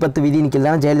 110 விதி நிற்கல்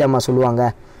தானே ஜெயலலிதா அம்மா சொல்லுவாங்க.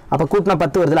 அப்போ கூட்டினா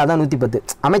 10 வருதுல, அதான் 110.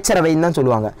 அமைச்சரவைன்னு தான்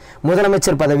சொல்லுவாங்க.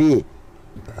 முதலமைச்சர் பதவி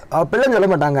அப்படிலாம் சொல்ல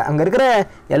மாட்டாங்க. அங்கே இருக்கிற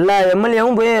எல்லா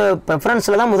எம்எல்ஏவும் போய்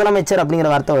ப்ரெஃபரன்ஸில் தான் முதலமைச்சர் அப்படிங்கிற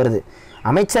வார்த்தை வருது.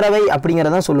 அமைச்சரவை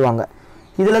அப்படிங்கிறதான் சொல்லுவாங்க.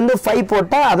 இதுலேருந்து 5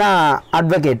 போட்டால் அதான்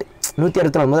அட்வொகேட்.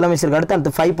 164 முதலமைச்சருக்கு அடுத்து அந்த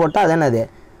 5 போட்டால் அதான் அது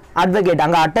அட்வொகேட்.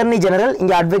 அங்கே அட்டர்னி ஜெனரல்,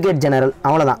 இங்கே அட்வொகேட் ஜெனரல்,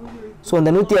 அவ்வளோதான். ஸோ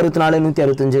இந்த 164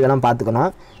 165 இதெல்லாம்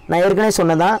பார்த்துக்கணும். நான் ஏற்கனவே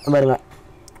சொன்னதான் பாருங்க.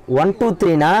 1 2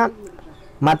 3னா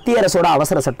மத்திய அரசோட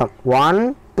அவசர சட்டம் 1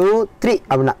 2 3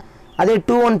 அப்படின்னா. அதே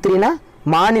 213னா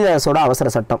மாநில அரசோட அவசர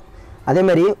சட்டம். அதே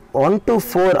மாதிரி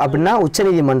 124 அப்படின்னா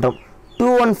உச்சநீதிமன்றம்,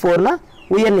 214னா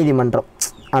உயர்நீதிமன்றம்.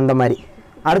 அந்த மாதிரி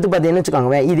அடுத்து பார்த்தீங்கன்னு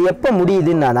வச்சுக்கோங்க, இது எப்போ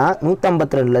முடியுதுன்னா தான்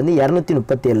 152லேருந்து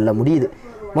 237 முடியுது.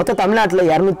 மொத்தம் தமிழ்நாட்டில்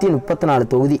 234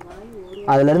 தொகுதி,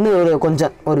 அதுலேருந்து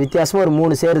ஒரு வித்தியாசமாக ஒரு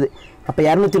 3 சேருது. அப்போ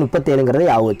 237ங்கிறத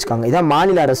ஞாபகம் வச்சுக்காங்க. இதான்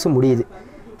மாநில அரசு முடியுது.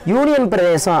 யூனியன்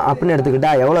பிரதேசம் அப்படின்னு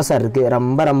எடுத்துக்கிட்டால் எவ்வளோ சார் இருக்குது?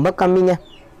 ரொம்ப ரொம்ப கம்மிங்க.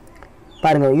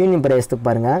 பாருங்கள், யூனியன் பிரதேசத்துக்கு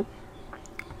பாருங்கள்,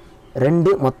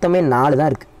 2 மொத்தமே 4 தான்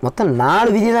இருக்குது. மொத்தம் 4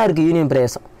 விதி தான் இருக்குது யூனியன்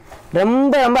பிரதேசம்.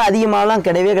 ரொம்ப ரொம்ப அதிகமாகலாம்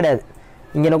கிடையவே கிடையாது.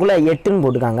 இங்கனக்குள்ளே 8ன்னு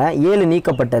போட்டுக்காங்க, 7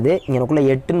 நீக்கப்பட்டது, இங்கனக்குள்ளே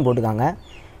 8ன்னு போட்டுக்காங்க.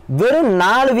 வெறும்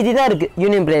 4 விதி தான் இருக்குது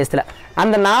யூனியன் பிரதேசத்தில்.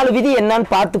 அந்த 4 விதி என்னன்னு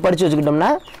பார்த்து படித்து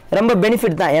வச்சுக்கிட்டோம்னா ரொம்ப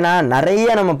பெனிஃபிட் தான். ஏன்னா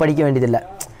நிறைய நம்ம படிக்க வேண்டியதில்லை.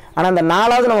 ஆனால் அந்த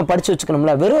 4வது நம்ம படித்து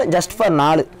வச்சுக்கணும்ல, வெறும் ஜஸ்ட் ஃபார்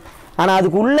 4. ஆனால்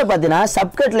அதுக்கு உள்ளே பார்த்தீங்கன்னா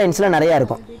சப்கட் லைன்ஸில் நிறையா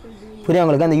இருக்கும். புரியும்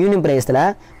உங்களுக்கு? அந்த யூனியன் பிரதேசத்தில்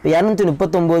இப்போ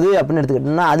 239 அப்படின்னு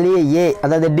எடுத்துக்கிட்டோம்னா அதுலேயே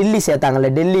அதாவது டெல்லி சேர்த்தாங்கல்ல,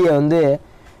 டெல்லியை வந்து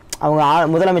அவங்க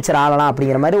முதலமைச்சர் ஆளலாம்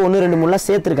அப்படிங்கிற மாதிரி 1, 2, 3லாம்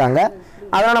சேர்த்துருக்காங்க.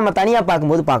 அதெல்லாம் நம்ம தனியாக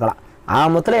பார்க்கும்போது பார்க்கலாம்.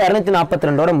 மொத்தத்தில்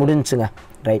 242ஓட முடிஞ்சுங்க.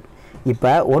 ரைட்.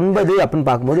 இப்போ 9 அப்படின்னு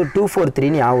பார்க்கும்போது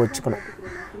 243ன்னு ஞாபகம் வச்சுக்கணும்.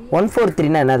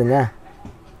 143னா என்னதுங்க?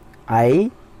 I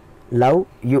love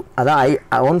you. அதான்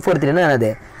 143னா என்னது?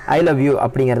 ஐ லவ் யூ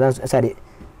அப்படிங்கிறது தான். சாரி,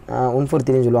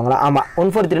 143ன்னு சொல்லுவாங்களா? ஆமாம்,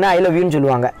 143னா ஐ லவ் யூன்னு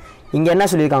சொல்லுவாங்க. இங்கே என்ன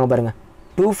சொல்லியிருக்காங்க பாருங்கள்,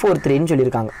 243ன்னு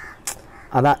சொல்லியிருக்காங்க.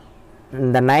 அதான்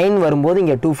இந்த 9 வரும்போது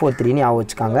இங்கே 243ன்னு ஞாபகம்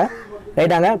வச்சுக்காங்க.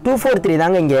 ரைட்டாங்க? 243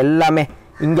 தாங்க இங்கே எல்லாமே.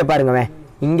 இங்கே பாருங்கவே,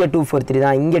 இங்கே 243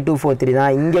 தான், இங்கே 243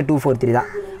 தான், இங்கே 243 தான்.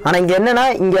 ஆனால் இங்கே என்னென்னா,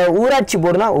 இங்கே ஊராட்சி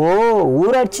போர்டுனா,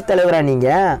 ஊராட்சி தலைவரா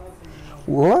நீங்கள்?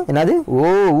 என்னது?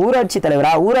 ஊராட்சி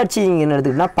தலைவரா? ஊராட்சி இங்கே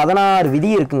எடுத்துக்கிட்டா 16 விதி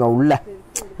இருக்குங்க உள்ள.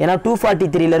 ஏன்னா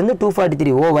 243லேருந்து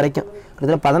 243 வரைக்கும்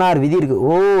கிட்டத்தட்ட 16 விதி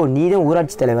இருக்குது. நீ தான்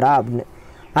ஊராட்சி தலைவரா அப்படின்னு.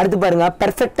 அடுத்து பாருங்கள்,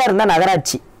 பெர்ஃபெக்டாக இருந்தால்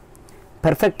நகராட்சி.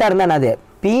 பெர்ஃபெக்டாக இருந்தால் என்னது?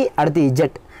 பி, அடுத்து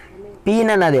இஜெட்.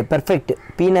 பீனா என்னது? பெர்ஃபெக்ட்.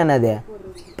 பீனா என்னது?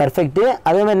 பெர்ஃபெக்ட்டு.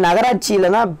 அதே மாதிரி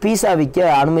நகராட்சியில் தான் பீஸா விற்க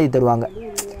அனுமதி தருவாங்க.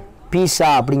 பீஸா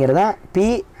அப்படிங்கிறதான் பி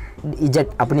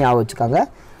இஜெட் அப்படின்னு ஞாபகம் வச்சுக்காங்க.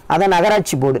 அதான்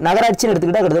நகராட்சி போர்டு. நகராட்சின்னு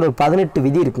எடுத்துக்கிட்டால் கிட்டத்தட்ட ஒரு 18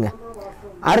 விதி இருக்குங்க.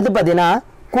 அடுத்து பார்த்தீங்கன்னா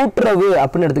கூட்டுறவு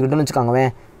அப்படின்னு எடுத்துக்கிட்டோன்னு வச்சுக்காங்க.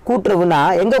 கூட்டுறவுன்னா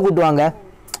எங்கே கூட்டுவாங்க?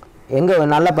 எங்கே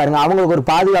நல்லா பாருங்கள், அவங்களுக்கு ஒரு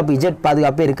பாதுகாப்பு, இஜெட்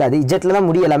பாதுகாப்பே இருக்காது. இஜெட்டில் தான்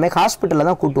முடியும் எல்லாமே. ஹாஸ்பிட்டலில்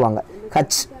தான் கூட்டுவாங்க.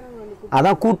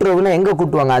 அதான் கூட்டுறவுன்னா எங்கே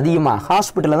கூட்டுவாங்க? அதிகமாக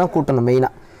ஹாஸ்பிட்டலில் தான் கூட்டணும்.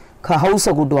 மெயினாக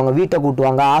ஹவுஸை கூட்டுவாங்க, வீட்டை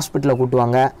கூட்டுவாங்க, ஹாஸ்பிட்டலை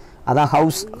கூட்டுவாங்க. அதான்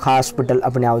ஹவுஸ், ஹாஸ்பிட்டல்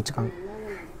அப்படின்னு வச்சுக்காங்க.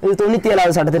 இது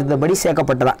 97வது சட்டத்திருத்தப்படி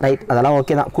சேர்க்கப்பட்டதான். ரைட், அதெல்லாம்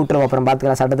ஓகே தான். கூட்டுறவு அப்புறம்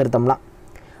பார்த்துக்கலாம் சட்டத்திருத்தம்லாம்.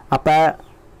 அப்போ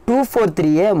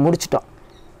 243 முடிச்சிட்டோம்.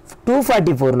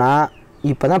 244னா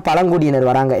இப்போ தான் பழங்குடியினர்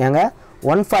வராங்க. ஏங்க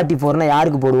 144னா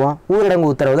யாருக்கு போடுவோம்?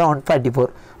 ஊரடங்கு உத்தரவு தான் 144.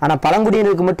 ஆனால்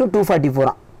பழங்குடியினருக்கு மட்டும்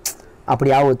 244. அப்படி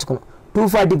ஞாபகம் வச்சுக்கணும்.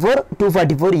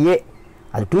 244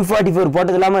 அது 244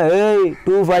 போட்டது இல்லாமல்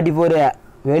 244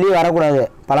 வெளியே வரக்கூடாது,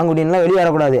 பழங்குடியினெலாம் வெளியே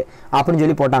வரக்கூடாது அப்படின்னு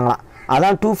சொல்லி போட்டாங்களாம்.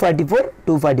 அதான்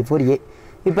 244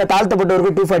 இப்போ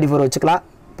தாழ்த்தப்பட்டவருக்கு 244 வச்சுக்கலாம்,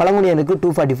 பழங்குடியினருக்கு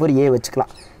 244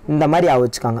 வச்சுக்கலாம். இந்த மாதிரி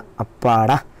வச்சுக்காங்க.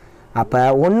 அப்பாடா. அப்போ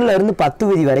 1லேருந்து 10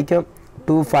 விதி வரைக்கும்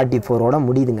 244ஓட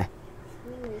முடியுதுங்க.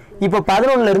 இப்போ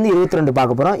 11லேருந்து 22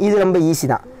 பார்க்க போகிறோம். இது ரொம்ப ஈஸி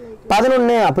தான்.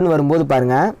 11 அப்படின்னு வரும்போது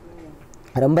பாருங்கள்,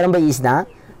 ரொம்ப ரொம்ப ஈஸி தான்.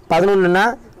 11னா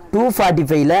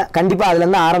 245ல் கண்டிப்பாக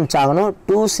அதுலேருந்து ஆரம்பிச்சாகணும்.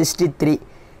 263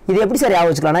 இது எப்படி சார் ஞாபகம்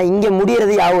வச்சுக்கலாம்னா, இங்கே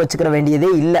முடிகிறது ஞாபகம் வச்சுக்கிற வேண்டியதே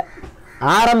இல்லை.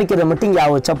 ஆரம்பிக்கிறத மட்டும் இங்கே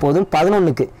ஞாபகம் வச்சா போதும்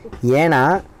 11க்கு. ஏன்னா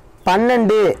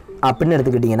 12 அப்படின்னு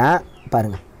எடுத்துக்கிட்டிங்கன்னா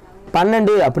பாருங்கள்,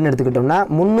 12 அப்படின்னு எடுத்துக்கிட்டோம்னா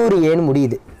 300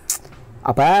 முடியுது.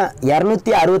 அப்போ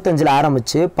 265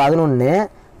 ஆரம்பித்து 11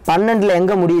 12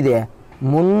 எங்கே முடியுது?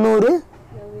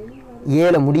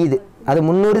 307 முடியுது. அது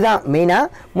 300 தான் மெயினாக.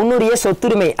 300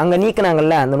 சொத்துரிமை அங்கே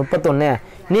நீக்கினாங்கல்ல, அந்த 31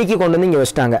 நீக்கி கொண்டு வந்து இங்கே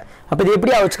வச்சுட்டாங்க. அப்போ இது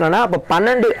எப்படி வச்சுக்கலாம்னா, அப்போ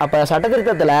 12 அப்போ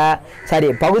சட்டத்திருத்தத்தில்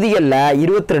பகுதிகளில்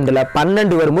 22ல்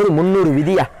 12 வரும்போது 300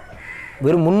 விதியா?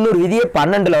 வெறும் 300 விதியே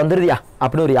 12ல் வந்துடுதியா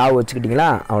அப்படின்னு ஒரு ஞாபகம் வச்சுக்கிட்டிங்களா?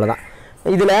 அவ்வளோதான்.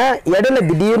 இதில் இடையில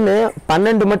திடீர்னு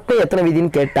 12 மட்டும் எத்தனை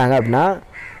விதின்னு கேட்டாங்க அப்படின்னா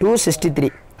 263.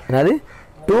 என்னது?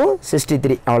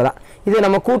 263. அவ்வளோதான். இது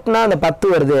நம்ம கூட்டினா அந்த 10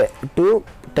 வருது,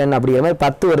 210 அப்படிங்கிற மாதிரி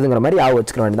 10 வருதுங்கிற மாதிரி ஞாபகம்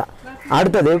வச்சுக்க வேண்டியதான்.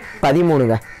 அடுத்தது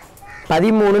 13ங்க.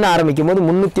 13ன்னு ஆரம்பிக்கும் போது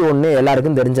 301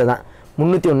 எல்லாருக்கும் தெரிஞ்சதான்.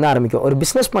 301 ஆரம்பிக்கும். ஒரு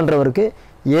பிஸ்னஸ் பண்ணுறவருக்கு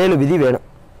 7 விதி வேணும்.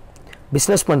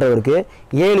 பிஸ்னஸ் பண்ணுறவருக்கு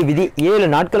 7 விதி, 7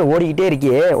 நாட்கள் ஓடிக்கிட்டே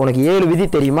இருக்கியே, உனக்கு 7 விதி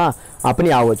தெரியுமா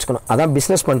அப்படின்னு ஞாபகம் வச்சுக்கணும். அதான்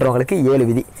பிஸ்னஸ் பண்ணுறவங்களுக்கு 7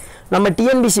 விதி. நம்ம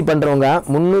டிஎன்பிசி பண்ணுறவங்க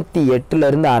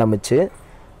 308லேருந்து ஆரம்பித்து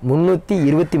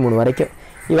 323 வரைக்கும்.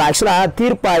 இது ஆக்சுவலாக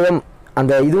தீர்ப்பாயம்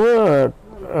அந்த இதுவும்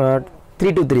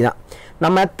 323 தான்.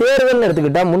 நம்ம தேர்தல்னு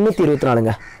எடுத்துக்கிட்டால்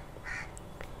 324ங்க.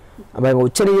 அப்போ எங்கள்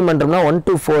உச்சநீதிமன்றம்னா 1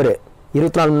 to 4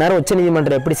 24 மணி நேரம்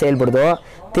உச்சநீதிமன்றம் எப்படி செயல்படுதோ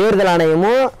தேர்தல்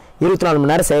ஆணையமும் 24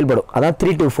 மணி நேரம் செயல்படும். அதான்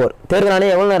 3 to 4. தேர்தல்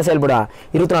ஆணையம் எவ்வளோ நேரம் செயல்படும்?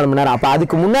 24 மணி நேரம். அப்போ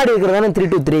அதுக்கு முன்னாடி இருக்கிறது தானே 3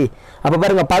 to 3. அப்போ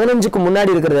பாருங்கள் 15க்கு முன்னாடி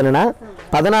இருக்கிறது என்னென்னா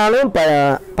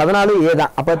 14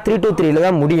 தான். அப்போ 3 to 3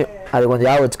 தான் முடியும். அது கொஞ்சம்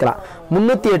ஞாபகம் வச்சுக்கலாம்.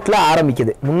 308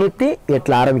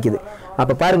 ஆரம்பிக்குது.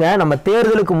 அப்போ பாருங்கள் நம்ம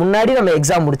தேர்தலுக்கு முன்னாடி நம்ம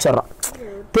எக்ஸாம் முடிச்சிடறோம்.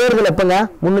 தேர்தல் எப்போங்க?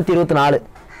 324.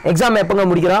 எக்ஸாம் எப்போங்க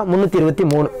முடிக்கிறோம்?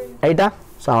 323. ரைட்டா?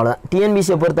 ஸோ அவ்வளோதான்.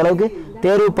 டிஎன்பிசியை பொறுத்தளவுக்கு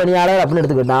தேர்வு பணியாளர் அப்படின்னு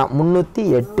எடுத்துக்கிட்டால்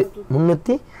 308.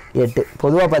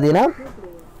 பொதுவாக பார்த்தீங்கன்னா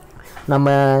நம்ம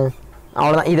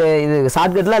அவ்வளோதான். இது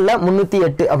ஷார்ட்கட்டில் இல்லை,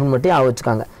 308 அப்படின்னு மட்டும்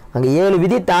வச்சுக்காங்க. அங்கே 7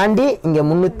 விதி தாண்டி இங்கே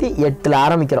 308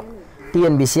 ஆரம்பிக்கிறோம்.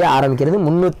 டிஎன்பிசியை ஆரம்பிக்கிறது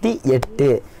 308.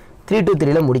 3 to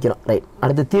 3 முடிக்கிறோம். ரைட்.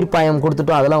 அடுத்து தீர்ப்பாயம்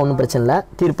கொடுத்துட்டோம். அதெல்லாம் ஒன்றும் பிரச்சனை இல்லை.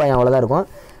 தீர்ப்பாயம் அவ்வளோதான் இருக்கும்.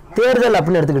 தேர்தல்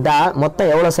அப்படின்னு எடுத்துக்கிட்டால் மொத்தம்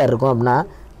எவ்வளோ சார் இருக்கும் அப்படின்னா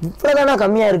இவ்வளோ தானே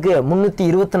கம்மியாக இருக்குது.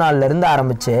 324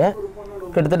 ஆரம்பித்து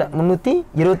கிட்டத்தட்ட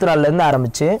 324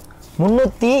 ஆரம்பித்து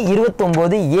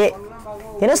 329A.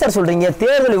 என்ன சார் சொல்கிறீங்க?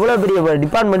 தேர்தல் இவ்வளோ பெரிய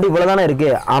டிபார்ட்மெண்ட் இவ்வளோ தானே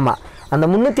இருக்குது. ஆமாம், அந்த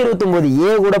 329A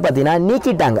கூட பார்த்தீங்கன்னா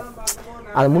நீக்கிட்டாங்க.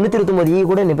 அது 329E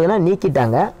கூட பார்த்தீங்கன்னா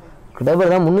நீக்கிட்டாங்க.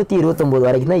 கிட்டத்தட்ட தான் 329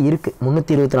 வரைக்கும் தான் இருக்குது.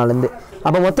 324.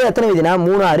 அப்போ மொத்தம் எத்தனை விதினா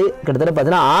 3 6 கிட்டத்தட்ட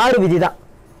பார்த்தீங்கன்னா 6 விதி தான்.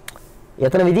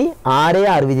 எத்தனை விதி?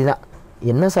 6 விதி தான்.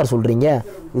 என்ன சார் சொல்கிறீங்க?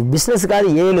 பிஸ்னஸுக்காக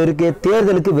 7 இருக்குது,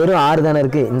 தேர்தலுக்கு வெறும் 6 தானே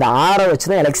இருக்குது. இந்த 6 வச்சு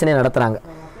தான் எலெக்ஷனே நடத்துகிறாங்க.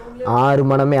 6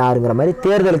 மணமே 6ங்கிற மாதிரி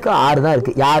தேர்தலுக்கு 6 தான்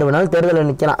இருக்குது. யார் வேணாலும் தேர்தலில்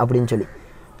நிற்கலாம் அப்படின்னு சொல்லி.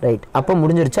 ரைட். அப்போ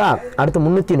முடிஞ்சிருச்சா? அடுத்து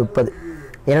 330.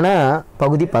 என்னென்னா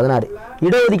பகுதி 16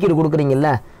 இடஒதுக்கீடு கொடுக்குறீங்கல்ல.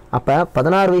 அப்போ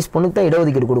 16 வயசு பொண்ணுக்கு தான்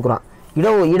இடஒதுக்கீடு கொடுக்குறோம்.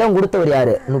 இடம் கொடுத்தவர்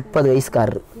யார்? 30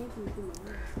 வயசுக்காரர்.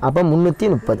 அப்போ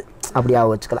 330 அப்படியாக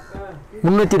வச்சுக்கலாம்.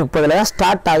 330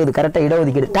 ஸ்டார்ட் ஆகுது கரெக்டாக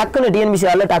இடஒதுக்கீடு. டக்குன்னு டிஎன்பிசி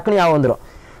டக்குன்னு ஞாபகம் வந்துடும்.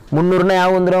 300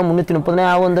 ஞாபகம் வந்துடும், 330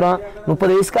 ஞாபகம் வந்துடும்.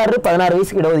 30 வயசுக்காரரு 16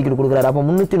 வயசுக்கு இடஒதுக்கீடு கொடுக்குறாரு. அப்போ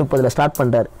 330 ஸ்டார்ட்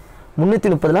பண்ணுறாரு.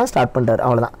 330 ஸ்டார்ட் பண்ணுறாரு.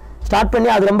 அவ்வளோதான். ஸ்டார்ட் பண்ணி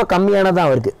அது ரொம்ப கம்மியானதான்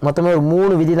அவருக்கு. மொத்தமே ஒரு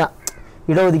 3 விதி தான்.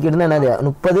 இடஒதுக்கீடுனா என்னது?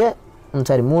 42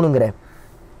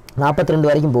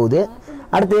 வரைக்கும் போகுது.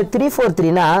 அடுத்து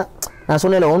 343னா நான்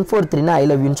சொன்னேன் 143னா ஐ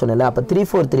லவ் யூன்னு சொன்னேன்ல. அப்போ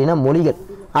 343னா மொழிகள்.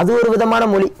 அது ஒரு விதமான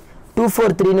மொழி.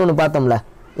 243ன்னு ஒன்று பார்த்தோம்ல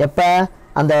எப்போ?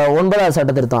 அந்த 9வது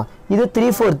சட்ட திருத்தம். இது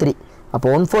 343. அப்போ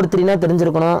 143னா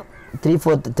தெரிஞ்சிருக்கணும்.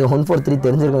 143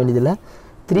 தெரிஞ்சிருக்க வேண்டியதில்லை.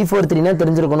 343னா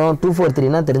தெரிஞ்சிருக்கணும்.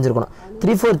 243னா தெரிஞ்சிருக்கணும்.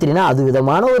 343னா அது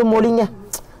விதமான ஒரு மொழிங்க.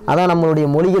 அதான் நம்மளுடைய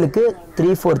மொழிகளுக்கு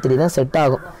 343 தான் செட்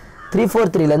ஆகும்.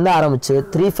 343லேருந்து ஆரம்பித்து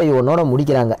 351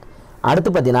 முடிக்கிறாங்க. அடுத்து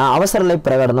பார்த்தீங்கன்னா அவசரநிலை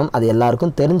பிரகடனம். அது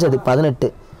எல்லாருக்கும் தெரிஞ்சது. 18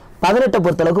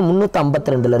 பொறுத்தளவுக்கு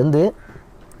 352லேருந்து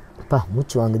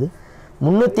மூச்சு வாங்குது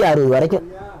 360 வரைக்கும்.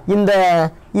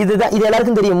 இதுதான் இது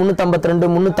எல்லாருக்கும் தெரியும். 352,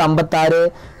 356,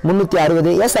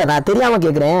 360. ஏன் சார் நான் தெரியாமல்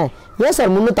கேட்குறேன். ஏன்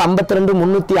சார் 352,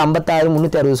 356,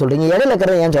 360 சொல்கிறீங்க? இடையில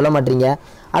இருக்கிறத ஏன் சொல்ல மாட்டீங்க?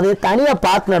 அது தனியாக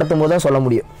பார்த்து நடத்தும் போது தான் சொல்ல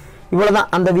முடியும். இவ்வளோதான்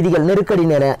அந்த விதிகள். நெருக்கடி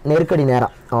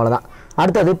நேரம் அவ்வளோதான்.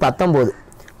 அடுத்தது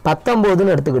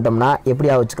 19ன்னு எடுத்துக்கிட்டோம்னா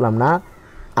எப்படியா வச்சுக்கலாம்னா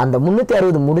அந்த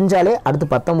 360 முடிஞ்சாலே அடுத்து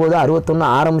 19, 61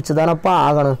 ஆரம்பிச்சு தானப்பா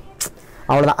ஆகணும்.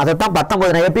 அவ்வளோதான். அதைத்தான்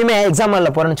 19. நான் எப்பயுமே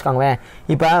எக்ஸாம்பிளில் போகிறேன்னு வச்சுக்கோங்க.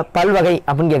 இப்போ பல்வகை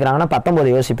அப்படின்னு கேட்குறாங்கன்னா 19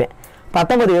 யோசிப்பேன்.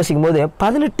 19 யோசிக்கும் போது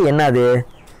 18 என்னது?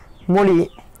 மொழி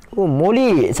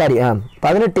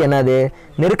 18 என்னது?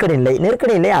 நெருக்கடி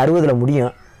நிலை 60ல்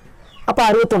முடியும். அப்போ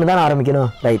 61 தான் ஆரம்பிக்கணும்.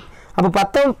 ரைட். அப்போ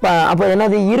அப்போ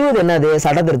என்னது? 20 என்னது?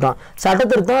 சட்டத்திருத்தம்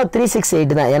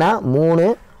 368 தான். ஏன்னா 3,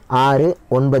 6,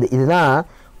 9 இதுதான்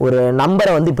ஒரு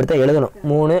நம்பரை இப்படி தான் எழுதணும்.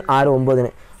 3, 6,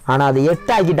 9ன்னு. ஆனால் அது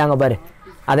 8 ஆக்கிட்டாங்க பாரு.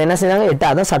 அதை என்ன செய்தாங்க? 8.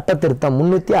 அதான் சட்டத்திருத்தம்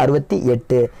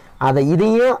 368.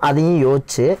 அதையும்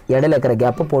யோசிச்சு இடையில இருக்கிற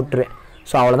கேப்பை போட்டுருவேன்.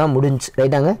 ஸோ அவ்வளோதான் முடிஞ்சு.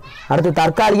 ரைட்டாங்க. அடுத்து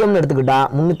தற்காலிகம்னு எடுத்துக்கிட்டா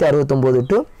 369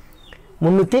 to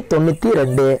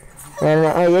 392.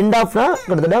 எண்ட் ஆஃப்னா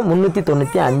கிட்டத்தட்ட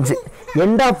 395.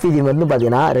 எண்ட் ஆஃப் விதி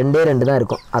பார்த்தீங்கன்னா 2 தான்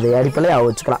இருக்கும். அதை அடிப்படையாக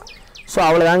வச்சுக்கலாம். ஸோ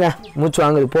அவ்வளோதாங்க. மூச்சு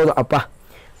வாங்குது போதும் அப்பா.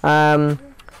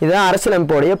 இதுதான்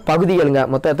அரசியலமைப்போடைய பகுதிகளுங்க.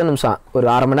 மொத்தம் எத்தனை நிமிஷம்? ஒரு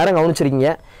அரை மணி நேரம்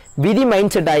கவனிச்சிருக்கீங்க. விதி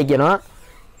மைண்ட் செட் ஆகிக்கணும்.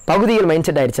 பகுதிகள் மைண்ட்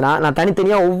செட் ஆகிடுச்சுன்னா நான்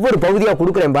தனித்தனியாக ஒவ்வொரு பகுதியாக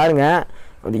கொடுக்குறேன் பாருங்கள்.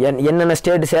 என்னென்ன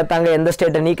ஸ்டேட்டு சேர்த்தாங்க, எந்த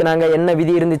ஸ்டேட்டை நீக்கினாங்க, என்ன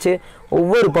விதி இருந்துச்சு,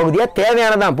 ஒவ்வொரு பகுதியாக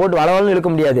தேவையானதான் போட்டு வளவலன்னு இழுக்க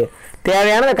முடியாது.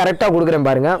 தேவையானதை கரெக்டாக கொடுக்குறேன்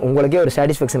பாருங்கள். உங்களுக்கே ஒரு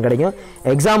சாட்டிஸ்ஃபேக்ஷன் கிடைக்கும்.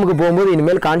 எக்ஸாமுக்கு போகும்போது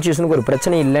இனிமேல் கான்ஃபியூஷனுக்கு ஒரு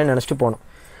பிரச்சனை இல்லைன்னு நினச்சிட்டு போகணும்.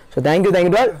 So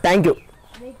thank you.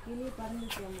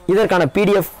 இதற்கான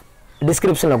பிடிஎஃப்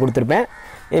டிஸ்கிரிப்ஷனில் கொடுத்துருப்பேன்.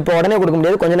 இப்போ உடனே கொடுக்க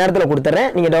முடியாது, கொஞ்சம் நேரத்தில் கொடுத்துட்றேன்.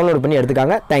 நீங்கள் டவுன்லோட் பண்ணி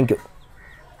எடுத்துக்காங்க. தேங்க்யூ.